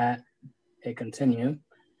 selected that, hit continue.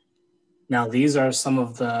 Now, these are some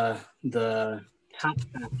of the top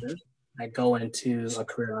factors that go into a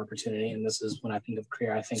career opportunity. And this is when I think of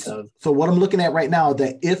career, I think of. So what I'm looking at right now,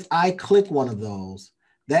 that if I click one of those,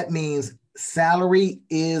 that means salary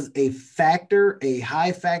is a factor, a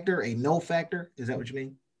high factor, a no factor. Is that what you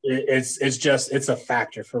mean? It's a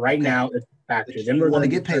factor for right now. It's a factor. Then we're going to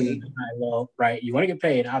get paid. Well, right. You want to get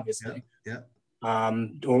paid, obviously. Yeah.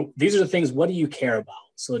 These are the things. What do you care about?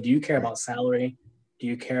 So do you care about salary? Do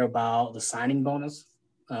you care about the signing bonus?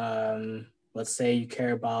 Let's say you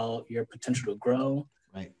care about your potential to grow.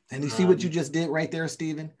 Right. And you see what you just did right there,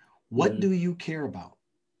 Stephen? What do you care about?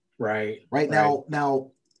 Right.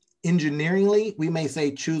 Now, engineeringly, we may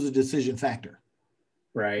say choose a decision factor.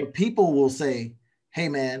 Right. But people will say, hey,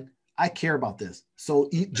 man, I care about this. So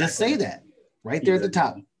just say that right there at the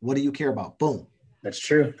top. What do you care about? Boom. That's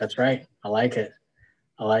true. That's right. I like it.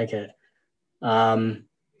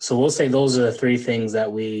 So we'll say those are the three things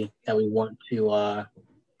that we want to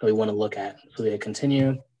look at. So we hit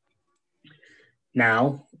continue.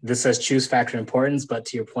 Now this says choose factor importance, but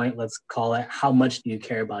to your point, let's call it how much do you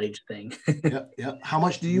care about each thing? Yep. How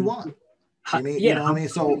much do you want? You know what I mean?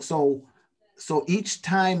 So each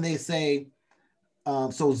time they say,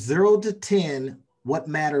 so 0 to 10, what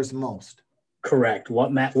matters most? Correct.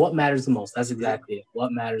 What matters the most? That's exactly it.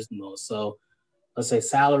 What matters the most? So let's say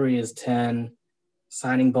salary is 10,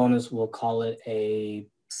 signing bonus, we'll call it a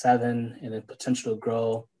 7, and then potential to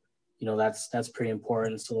grow, that's pretty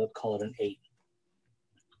important. So let's call it an 8.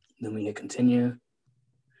 Then we hit continue.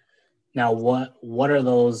 Now, what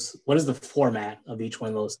is the format of each one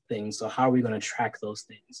of those things? So how are we going to track those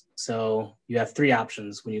things? So you have 3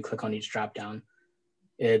 options when you click on each dropdown.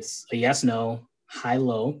 It's a yes, no, high,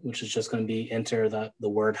 low, which is just going to be enter the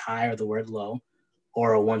word high or the word low,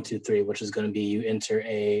 or a 1, 2, 3, which is going to be you enter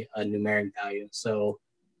a numeric value. So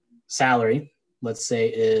salary, let's say,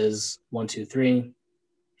 is 1, 2, 3.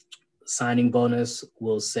 Signing bonus,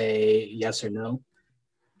 we'll say yes or no.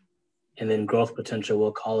 And then growth potential,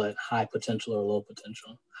 we'll call it high potential or low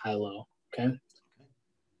potential, high, low. Okay.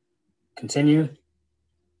 Continue.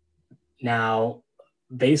 Now,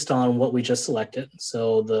 based on what we just selected,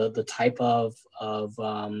 so the type of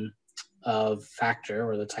factor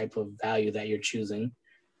or the type of value that you're choosing,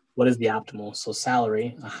 what is the optimal? So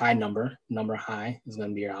salary, a high number high is going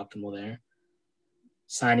to be your optimal there.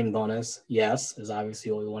 Signing bonus, yes, is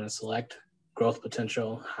obviously what we want to select. Growth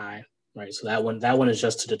potential, high, right? So that one is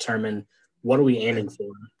just to determine what are we aiming for.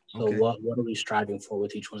 So what are we striving for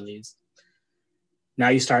with each one of these? Now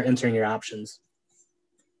you start entering your options.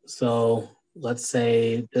 So let's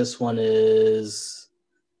say this one is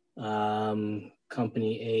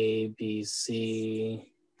company A, B,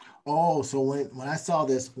 C. Oh, so when I saw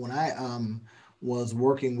this, when I was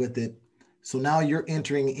working with it, so now you're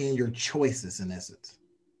entering in your choices in essence.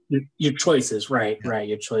 Your choices, right,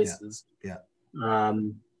 your choices. Yeah.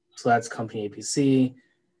 So that's company ABC.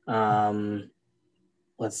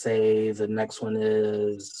 Let's say the next one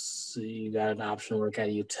is you got an option to work at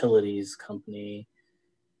a utilities company.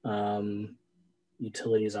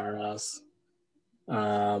 Utilities are us.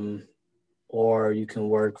 Or you can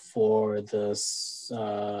work for this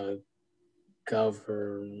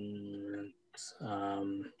government.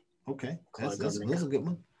 Okay, that's a good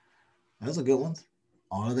one. That's a good one.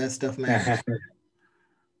 All of that stuff matters.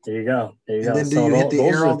 There you go. And then do you hit the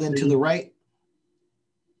arrow then to the right?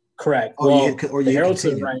 Correct. Or you hit arrow continue.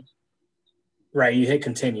 To the right. Right, you hit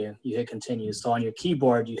continue. So on your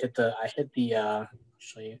keyboard, I hit the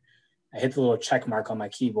little check mark on my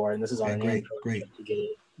keyboard, and this is on an Android. Great. To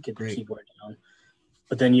get the keyboard down.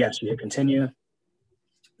 But then yes, you hit continue.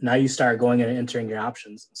 Now you start going in and entering your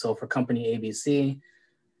options. So for company ABC,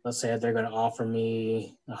 let's say they're going to offer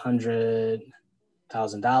me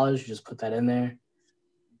 $100,000. You just put that in there,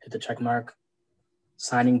 hit the check mark.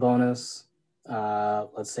 Signing bonus.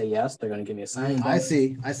 Let's say yes, they're going to give me a signing bonus.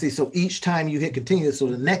 I see. So each time you hit continue, so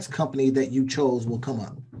the next company that you chose will come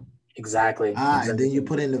up. Exactly. And then you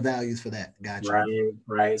put in the values for that. Gotcha.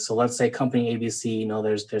 Right. So let's say company ABC,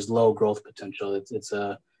 there's low growth potential. It's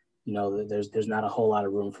a, there's not a whole lot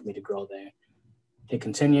of room for me to grow there. Hit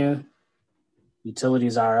continue.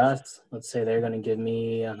 Utilities are us. Let's say they're going to give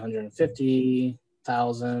me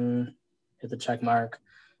 150,000. Hit the check mark.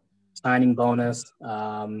 Signing bonus.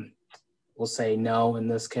 will say no in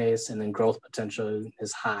this case, and then growth potential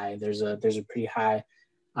is high. There's a pretty high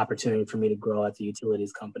opportunity for me to grow at the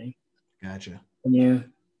utilities company. Gotcha.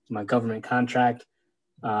 My government contract.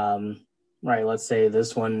 Right, let's say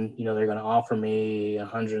this one, they're going to offer me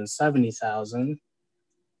 170,000,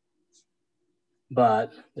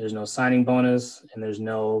 but there's no signing bonus and there's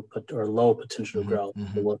no low potential growth.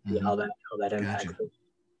 So we'll see how that impacts Gotcha. it.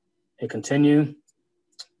 They continue,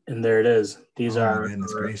 and there it is. These are my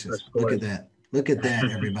goodness gracious. Look at that. Look at that,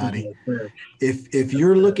 everybody. If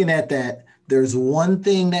you're looking at that, there's one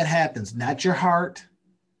thing that happens, not your heart.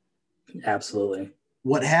 Absolutely.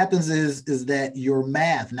 What happens is that your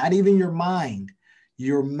math, not even your mind,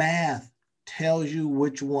 your math tells you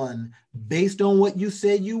which one based on what you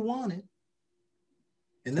said you wanted.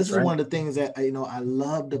 And this is one of the things that I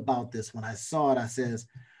loved about this. When I saw it, I says,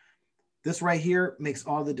 this right here makes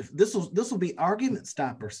all the difference. This will be argument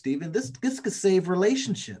stopper, Stephen. This could save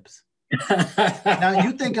relationships. Now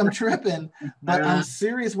you think I'm tripping, but I'm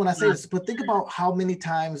serious when I say this. But think about how many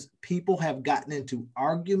times people have gotten into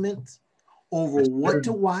arguments over what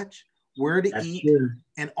to watch, where to eat,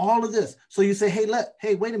 and all of this. So you say,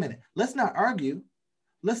 hey, wait a minute. Let's not argue.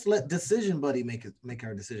 Let's let Decision Buddy make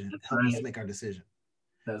our decision. Help us make our decision.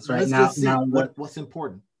 That's right. Let's just see what's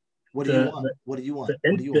important. What do you want? What do you want?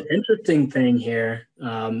 The interesting thing here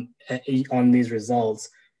on these results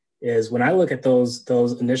is when I look at those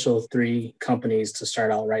initial 3 companies to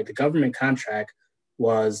start out, right, the government contract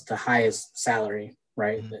was the highest salary.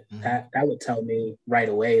 Right. Mm-hmm. That would tell me right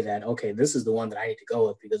away that, okay, this is the one that I need to go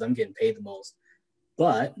with because I'm getting paid the most.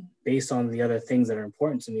 But based on the other things that are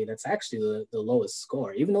important to me, that's actually the lowest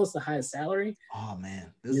score. Even though it's the highest salary, oh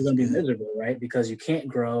man, you're going to be miserable, right? Because you can't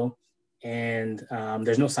grow and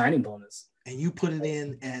there's no signing bonus. And you put it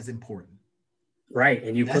in as important. Right.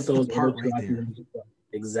 And you that's put those the part right there.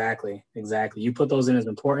 Exactly. You put those in as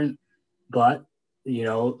important, but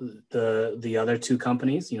the other 2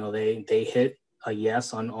 companies, they hit a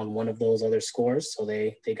yes on one of those other scores. So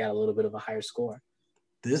they got a little bit of a higher score.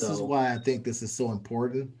 This is why I think this is so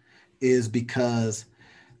important, is because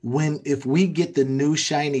if we get the new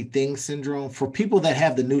shiny thing syndrome, for people that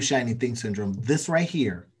have the new shiny thing syndrome, this right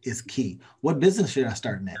here is key. What business should I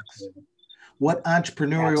start next? Absolutely. What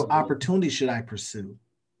entrepreneurial opportunity should I pursue?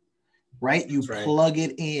 Right? You plug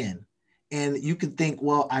it in and you can think,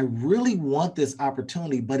 well, I really want this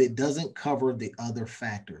opportunity, but it doesn't cover the other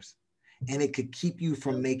factors. And it could keep you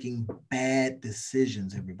from making bad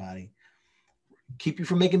decisions, everybody. Keep you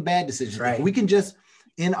from making bad decisions. Right. If we can just,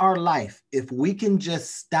 in our life, if we can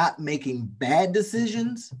just stop making bad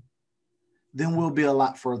decisions, then we'll be a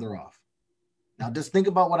lot further off. Now, just think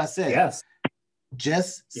about what I said. Yes.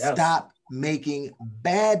 Just stop making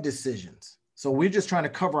bad decisions. So we're just trying to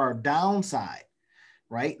cover our downside,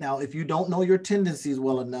 right? Now, if you don't know your tendencies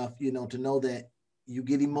well enough, to know that you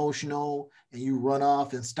get emotional and you run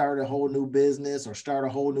off and start a whole new business or start a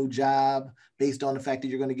whole new job based on the fact that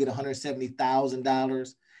you're going to get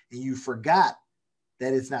 $170,000 and you forgot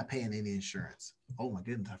that it's not paying any insurance. Oh my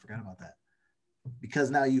goodness, I forgot about that.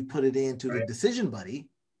 Because now you put it into the Decision Buddy.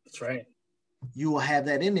 That's right. You will have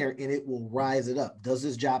that in there and it will rise it up. Does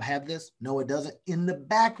this job have this? No, it doesn't. In the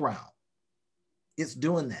background, it's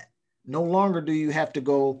doing that. No longer do you have to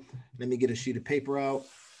go, let me get a sheet of paper out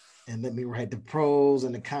and let me write the pros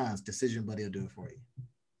and the cons. Decision Buddy will do it for you.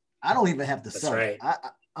 I don't even have to sell it.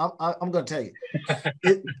 I'm going to tell you.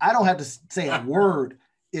 I don't have to say a word.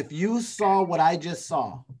 If you saw what I just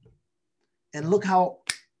saw and look how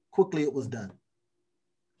quickly it was done.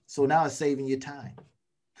 So now it's saving you time.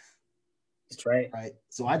 That's right. Right.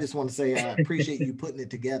 So I just want to say I appreciate you putting it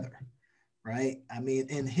together. Right. I mean,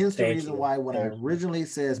 and hence the reason why when I originally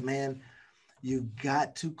says, man, you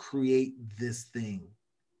got to create this thing.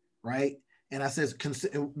 Right. And I says,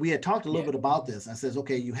 we had talked a little bit about this. I says,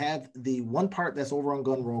 okay, you have the one part that's over on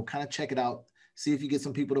Gumroad, kind of check it out, see if you get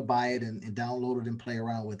some people to buy it and download it and play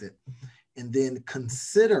around with it. And then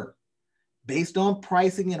consider, based on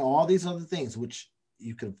pricing and all these other things, which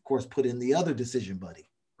you can, of course, put in the other Decision Buddy,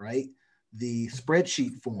 right? The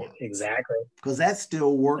spreadsheet form. Exactly. Because that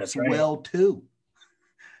still works well too,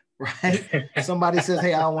 right? Somebody says,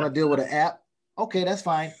 hey, I don't want to deal with an app. Okay, that's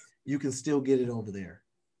fine. You can still get it over there.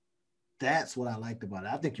 That's what I liked about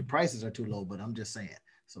it. I think your prices are too low, but I'm just saying.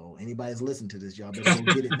 So anybody's listening to this, y'all better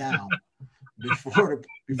go get it now before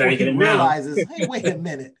he realizes, hey, wait a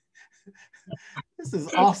minute. This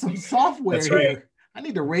is awesome software here. I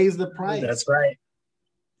need to raise the price. That's right.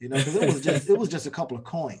 Because it was just a couple of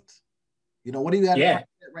coins. What do you have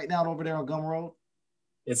right now over there on Gumroad?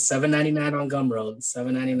 It's $7.99 on Gumroad.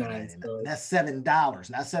 $7.99. So That's $7,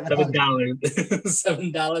 not $700.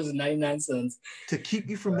 $7.99. To keep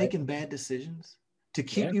you from Right. making bad decisions, to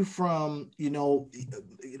keep you from,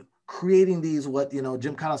 creating these, what,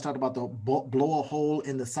 Jim Collins talked about, the blow a hole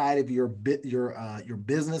in the side of your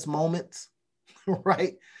business moments,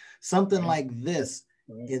 right? Something like this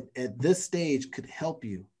at this stage could help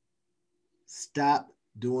you stop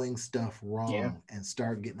doing stuff wrong and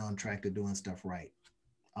start getting on track to doing stuff right.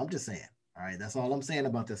 I'm just saying. All right. That's all I'm saying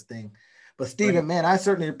about this thing. But Stephen, man, I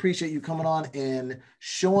certainly appreciate you coming on and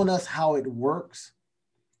showing us how it works,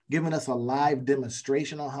 giving us a live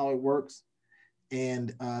demonstration on how it works.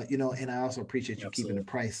 And, and I also appreciate you keeping the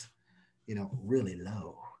price, really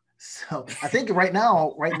low. So I think right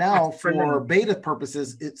now for beta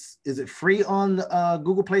purposes, is it free on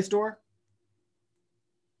Google Play Store?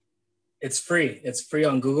 It's free. It's free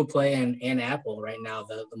on Google Play and Apple right now.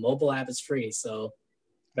 The mobile app is free. So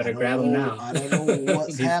better grab them now. I don't know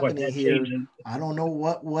what's happening here. Changing. I don't know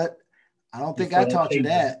what. I don't think I taught you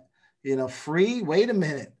that. Free. Wait a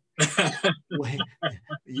minute. Wait,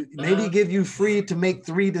 maybe give you free to make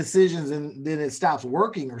 3 decisions and then it stops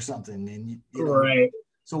working or something. And right.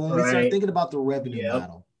 So when we start thinking about the revenue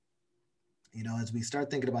model, as we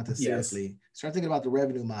start thinking about this seriously, start thinking about the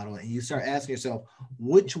revenue model, and you start asking yourself,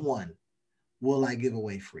 which one will I give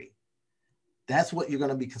away free? That's what you're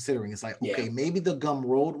going to be considering. It's like, okay, maybe the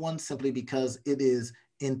Gumroad one, simply because it is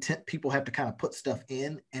intent. People have to kind of put stuff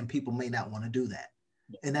in, and people may not want to do that.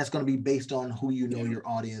 And that's going to be based on who your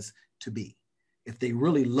audience to be. If they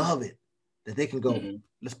really love it, that they can go,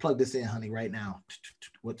 let's plug this in, honey, right now.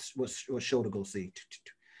 What show to go see?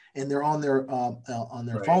 And they're on their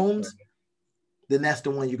phones, then that's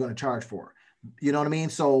the one you're going to charge for. You know what I mean?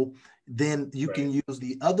 So then you can use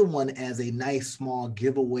the other one as a nice small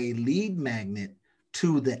giveaway lead magnet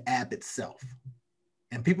to the app itself.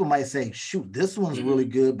 And people might say, shoot, this one's really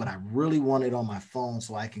good, but I really want it on my phone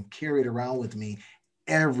so I can carry it around with me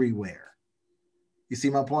everywhere. You see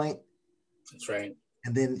my point? That's right.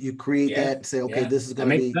 And then you create that and say, okay, this is going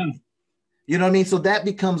to be, sense. You know what I mean? So that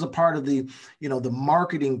becomes a part of the, the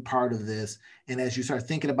marketing part of this. And as you start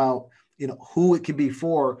thinking about, who it could be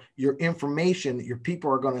for, your information, your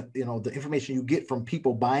people are going to, the information you get from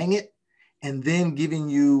people buying it and then giving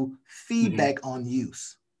you feedback on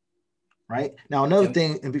use. Right now, another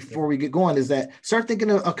thing, and before we get going, is that start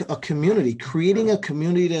thinking of a community, creating a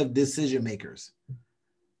community of decision makers,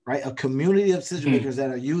 right? A community of decision makers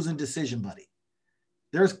that are using Decision Buddy.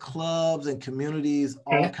 There's clubs and communities,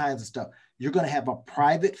 all kinds of stuff. You're going to have a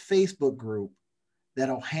private Facebook group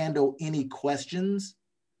that'll handle any questions.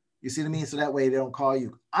 You see what I mean? So that way they don't call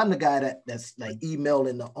you. I'm the guy that's like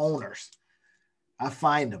emailing the owners. I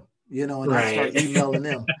find them, and I start emailing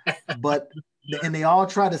them. And they all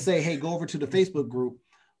try to say, hey, go over to the Facebook group.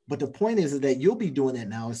 But the point is that you'll be doing that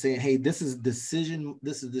now and saying, hey, this is Decision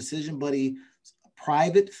Buddy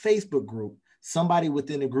private Facebook group. Somebody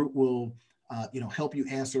within the group will, help you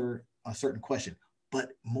answer a certain question.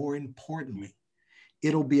 But more importantly,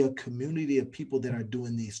 it'll be a community of people that are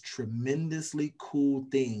doing these tremendously cool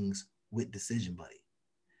things with Decision Buddy.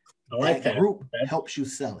 I like that. Group helps you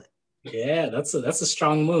sell it. Yeah, that's a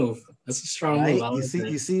strong move. That's a strong move.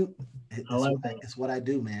 You see, it's what I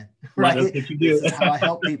do, man. Right? That's what you do. This is how I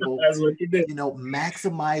help people. That's what you do.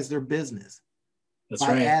 Maximize their business. That's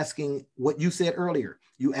by asking what you said earlier.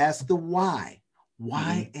 You ask the why.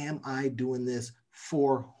 Why am I doing this?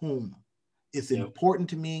 For whom? It's important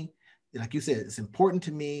to me. Like you said, it's important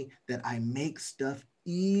to me that I make stuff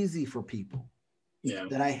easy for people.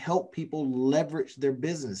 That I help people leverage their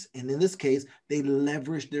business. And in this case, they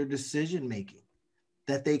leverage their decision making,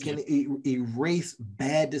 that they can erase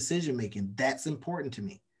bad decision making. That's important to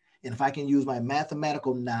me. And if I can use my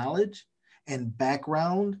mathematical knowledge and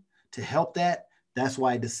background to help that, that's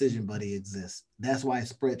why Decision Buddy exists. That's why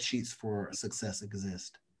spreadsheets for success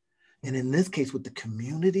exist. And in this case, with the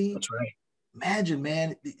community, that's right. Imagine,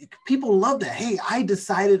 man, people love that. Hey, I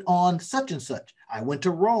decided on such and such. I went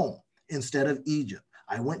to Rome instead of Egypt.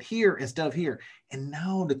 I went here instead of here. And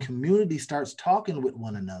now the community starts talking with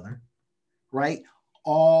one another, right?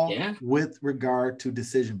 All with regard to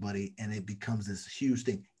Decision Buddy. And it becomes this huge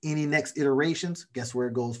thing. Any next iterations, guess where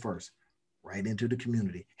it goes first? Right into the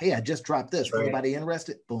community. Hey, I just dropped this. Right. Anybody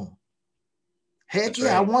interested? Boom. Heck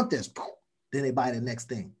I want this. Then they buy the next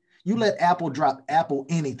thing. You let Apple drop Apple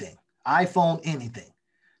anything, iPhone anything,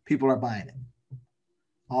 people are buying it.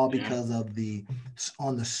 All because of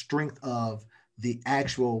on the strength of the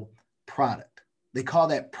actual product. They call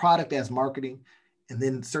that product as marketing. And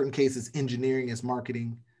then in certain cases, engineering as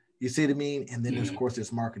marketing. You see what I mean? And then there's, of course,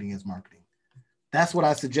 there's marketing as marketing. That's what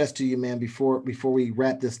I suggest to you, man, before we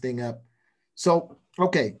wrap this thing up. So,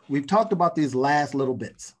 okay, we've talked about these last little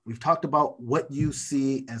bits. We've talked about what you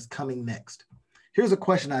see as coming next. Here's a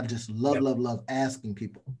question I just love asking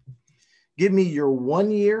people. Give me your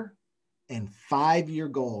 1 year and 5 year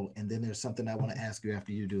goal. And then there's something I want to ask you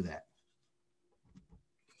after you do that.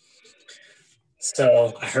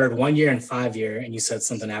 So I heard 1 year and 5 year, and you said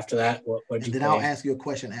something after that. What did you say? I'll ask you a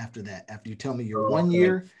question after that, after you tell me your 1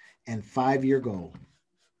 year and 5 year goal.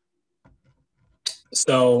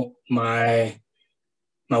 So my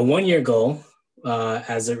 1 year goal,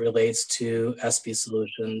 as it relates to SB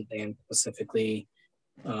Solutions and specifically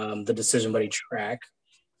the Decision Buddy track,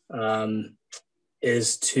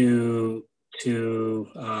 is to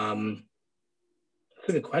that's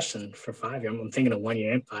a good question for 5 year. I'm thinking of 1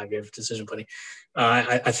 year and 5 year for Decision Buddy.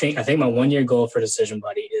 I think my 1 year goal for Decision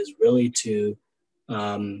Buddy is really to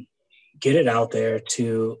get it out there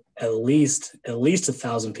to at least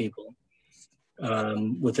 1,000 people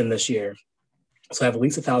within this year. So I have at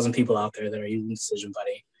least 1,000 people out there that are using Decision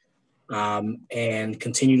Buddy, and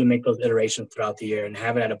continue to make those iterations throughout the year and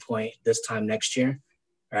have it at a point this time next year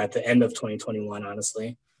or at the end of 2021,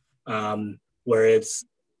 honestly, where it's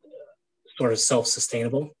sort of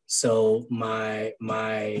self-sustainable. So my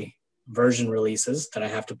version releases that I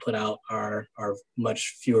have to put out are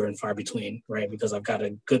much fewer and far between, right? Because I've got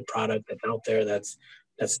a good product that's out there that's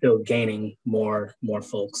still gaining more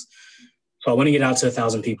folks. So I want to get out to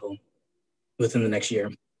 1,000 people within the next year.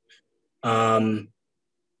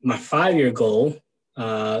 My 5 year goal,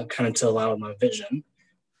 kind of to align with my vision,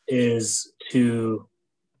 is to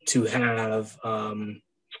have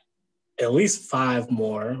at least 5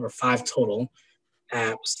 total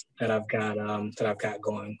apps that I've got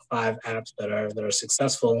going. 5 apps that are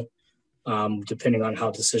successful, depending on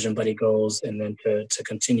how Decision Buddy goes, and then to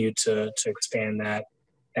continue to expand that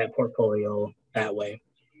portfolio that way.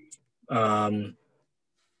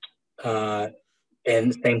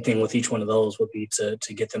 And same thing with each one of those would be to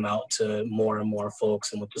get them out to more and more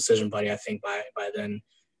folks. And with Decision Buddy, I think by then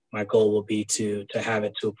my goal will be to have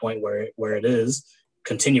it to a point where it is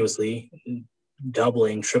continuously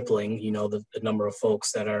doubling, tripling, the number of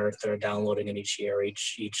folks that are downloading it each year,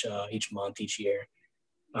 each month, each year.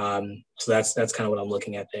 So that's kind of what I'm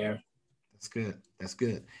looking at there. That's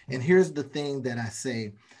good. And here's the thing that I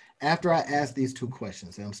say after I ask these 2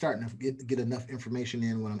 questions, and I'm starting to get enough information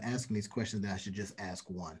in when I'm asking these questions that I should just ask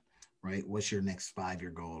one, right? What's your next 5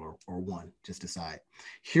 year goal or one? Just decide.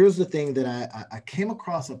 Here's the thing that I came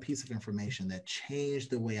across a piece of information that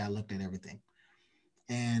changed the way I looked at everything.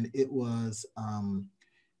 And it was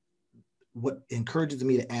what encourages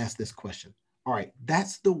me to ask this question. All right,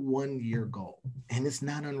 that's the 1 year goal, and it's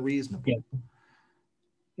not unreasonable.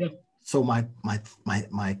 Yeah. So my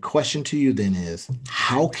question to you then is,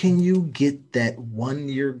 how can you get that 1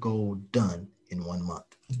 year goal done in 1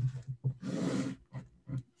 month?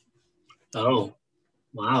 Oh,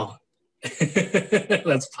 wow.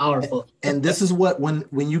 That's powerful. And this is what,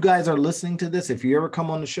 when you guys are listening to this, if you ever come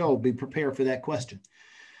on the show, be prepared for that question.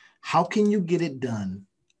 How can you get it done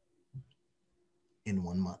in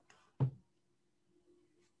 1 month?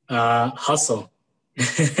 Hustle.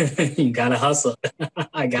 You gotta hustle.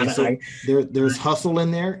 There's hustle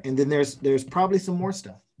in there, and then there's probably some more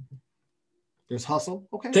stuff. There's hustle.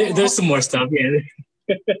 Okay. There's some more stuff. Yeah.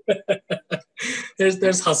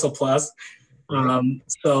 There's hustle plus.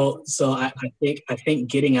 So I think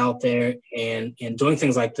getting out there and doing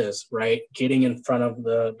things like this, right? Getting in front of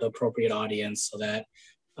the appropriate audience so that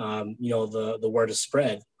the word is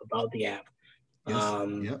spread about the app.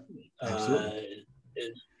 Yes. Absolutely.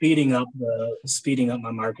 Speeding up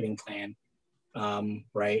my marketing plan,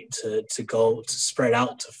 right? To spread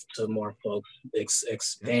out to more folks,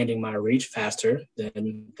 expanding my reach faster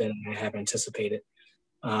than I have anticipated.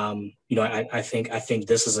 I think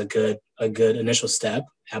this is a good initial step,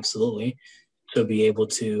 absolutely, to be able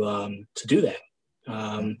to do that.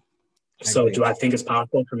 So do I think it's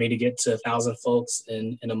possible for me to get to 1,000 folks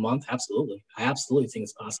in a month? Absolutely. I absolutely think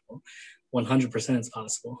it's possible. 100% it's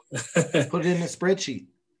possible. Put it in a spreadsheet.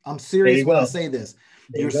 I'm serious when I say this.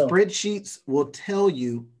 Your spreadsheets will tell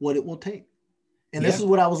you what it will take. And this is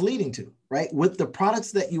what I was leading to, right? With the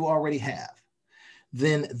products that you already have,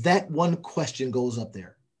 then that one question goes up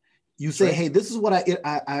there. You say, hey, this is what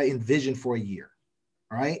I envision for a year,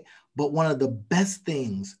 all right? But one of the best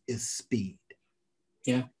things is speed.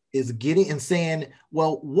 Yeah. Is getting and saying,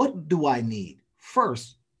 well, what do I need?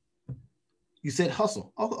 First, you said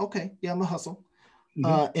hustle. Oh, okay. Yeah, I'm a hustle.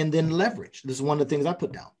 Mm-hmm. And then leverage. This is one of the things I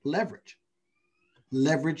put down. Leverage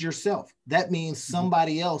yourself. That means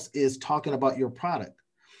somebody else is talking about your product.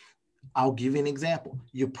 I'll give you an example.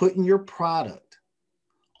 You're putting your product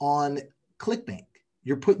on ClickBank.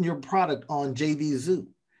 You're putting your product on JVZoo.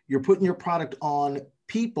 You're putting your product on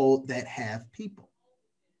people that have people.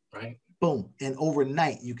 Right. Boom. And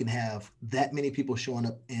overnight, you can have that many people showing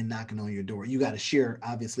up and knocking on your door. You got to share,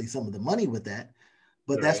 obviously, some of the money with that.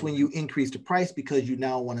 But that's when you increase the price, because you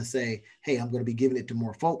now want to say, hey, I'm going to be giving it to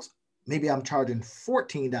more folks. Maybe I'm charging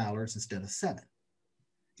 $14 instead of $7.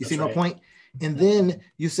 You see my point? And then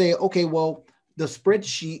you say, okay, well, the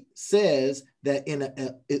spreadsheet says that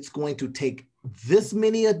it's going to take this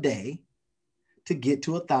many a day to get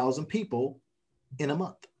to 1,000 people in a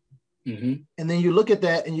month. Mm-hmm. And then you look at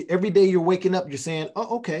that, and every day you're waking up, you're saying,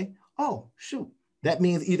 oh, okay. Oh, shoot. That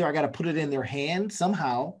means either I got to put it in their hand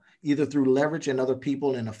somehow, either through leverage and other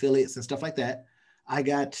people and affiliates and stuff like that. I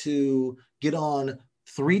got to get on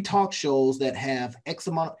 3 talk shows that have X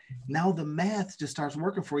amount. Now the math just starts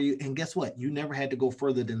working for you. And guess what? You never had to go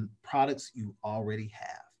further than products you already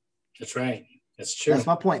have. That's right. That's true. That's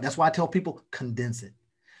my point. That's why I tell people, condense it.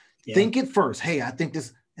 Yeah. Think it first. Hey, I think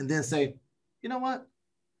this, and then say, you know what?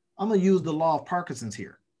 I'm going to use the law of Parkinson's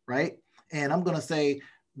here, right? And I'm going to say,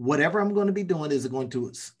 whatever I'm going to be doing is going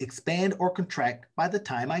to expand or contract by the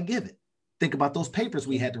time I give it. Think about those papers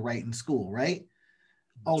we had to write in school, right?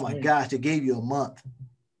 Oh my gosh, they gave you a month.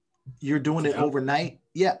 You're doing it overnight?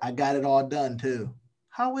 Yeah, I got it all done too.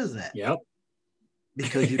 How is that? Yep.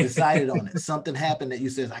 Because you decided on it. Something happened that you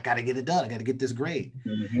said, I got to get it done. I got to get this grade.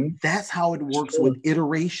 Mm-hmm. That's how it works with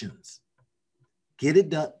iterations. Get it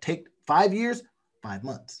done. Take 5 years, 5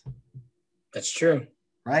 months. That's true.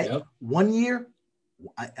 Right? Yep. 1 year.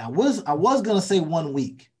 I was going to say 1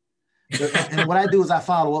 week. And what I do is I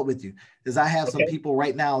follow up with you. Is I have some people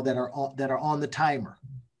right now that are on the timer.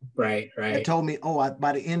 Right. That told me,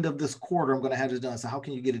 by the end of this quarter, I'm going to have this done. So how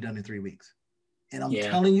can you get it done in 3 weeks? And I'm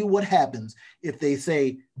telling you what happens if they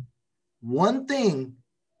say one thing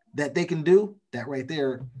that they can do. That right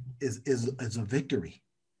there is a victory,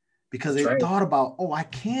 because they thought about, I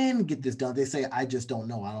can get this done. They say, I just don't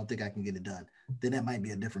know. I don't think I can get it done. Then that might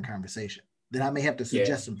be a different conversation. Then I may have to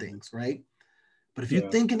suggest some things, right? But if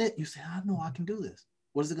you're thinking it, you say, I know I can do this.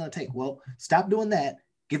 What is it going to take? Well, stop doing that.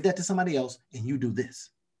 Give that to somebody else, and you do this.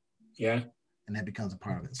 Yeah. And that becomes a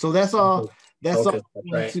part of it. So that's all. That's all.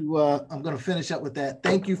 I'm going to finish up with that.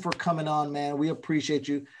 Thank you for coming on, man. We appreciate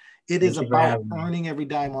you. It is about earning every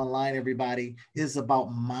dime online, everybody. It's about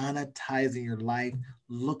monetizing your life.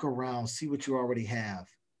 Look around, see what you already have.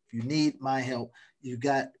 If you need my help, you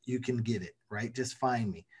can get it, right? Just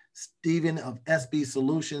find me. Steven of SB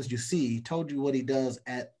Solutions. You see, he told you what he does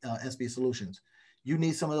at SB Solutions. You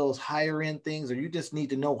need some of those higher end things, or you just need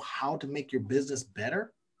to know how to make your business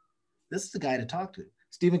better. This is the guy to talk to.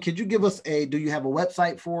 Steven, could you give us do you have a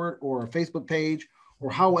website for it, or a Facebook page,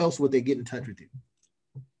 or how else would they get in touch with you?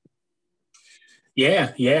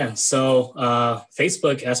 Yeah. So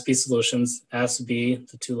Facebook, SB Solutions,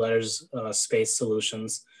 SB, the 2 letters, space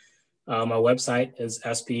solutions. My website is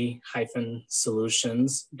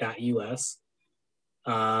sb-solutions.us.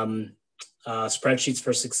 Spreadsheets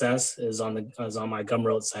for Success is on my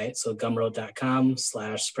Gumroad site. So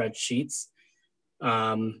gumroad.com/spreadsheets.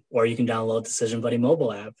 Or you can download Decision Buddy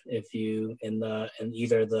mobile app if you in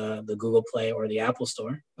either the Google Play or the Apple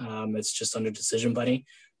Store. It's just under Decision Buddy.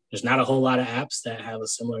 There's not a whole lot of apps that have a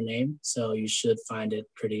similar name, so you should find it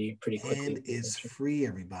pretty quickly. And it's free,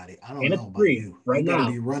 everybody. I don't know about you. Right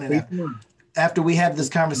now. Be running after we have this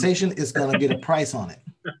conversation, it's going to get a price on it.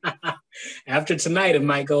 After tonight, it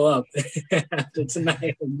might go up. After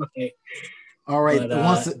tonight, it might. All right.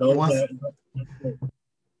 But,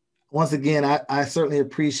 once again, I certainly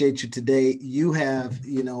appreciate you today. You have,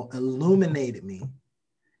 illuminated me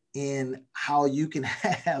in how you can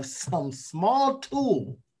have some small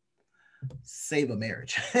tool save a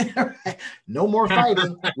marriage. No more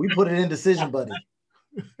fighting. We put it in Decision Buddy.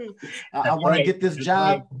 I want to get this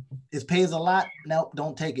job. It pays a lot. No,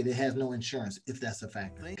 don't take it. It has no insurance, if that's a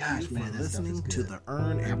factor. Gosh, man, that's listening to the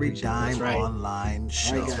Earn Every Dime online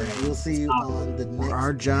show. All right, guys, we'll see you on the next.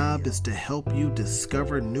 Our job is to help you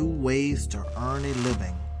discover new ways to earn a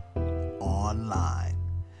living online.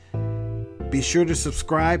 Be sure to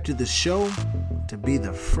subscribe to the show to be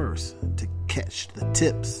the first to catch the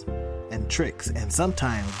tips and tricks and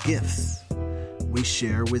sometimes gifts we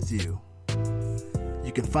share with you.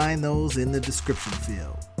 You can find those in the description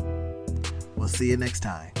field. We'll see you next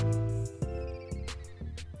time.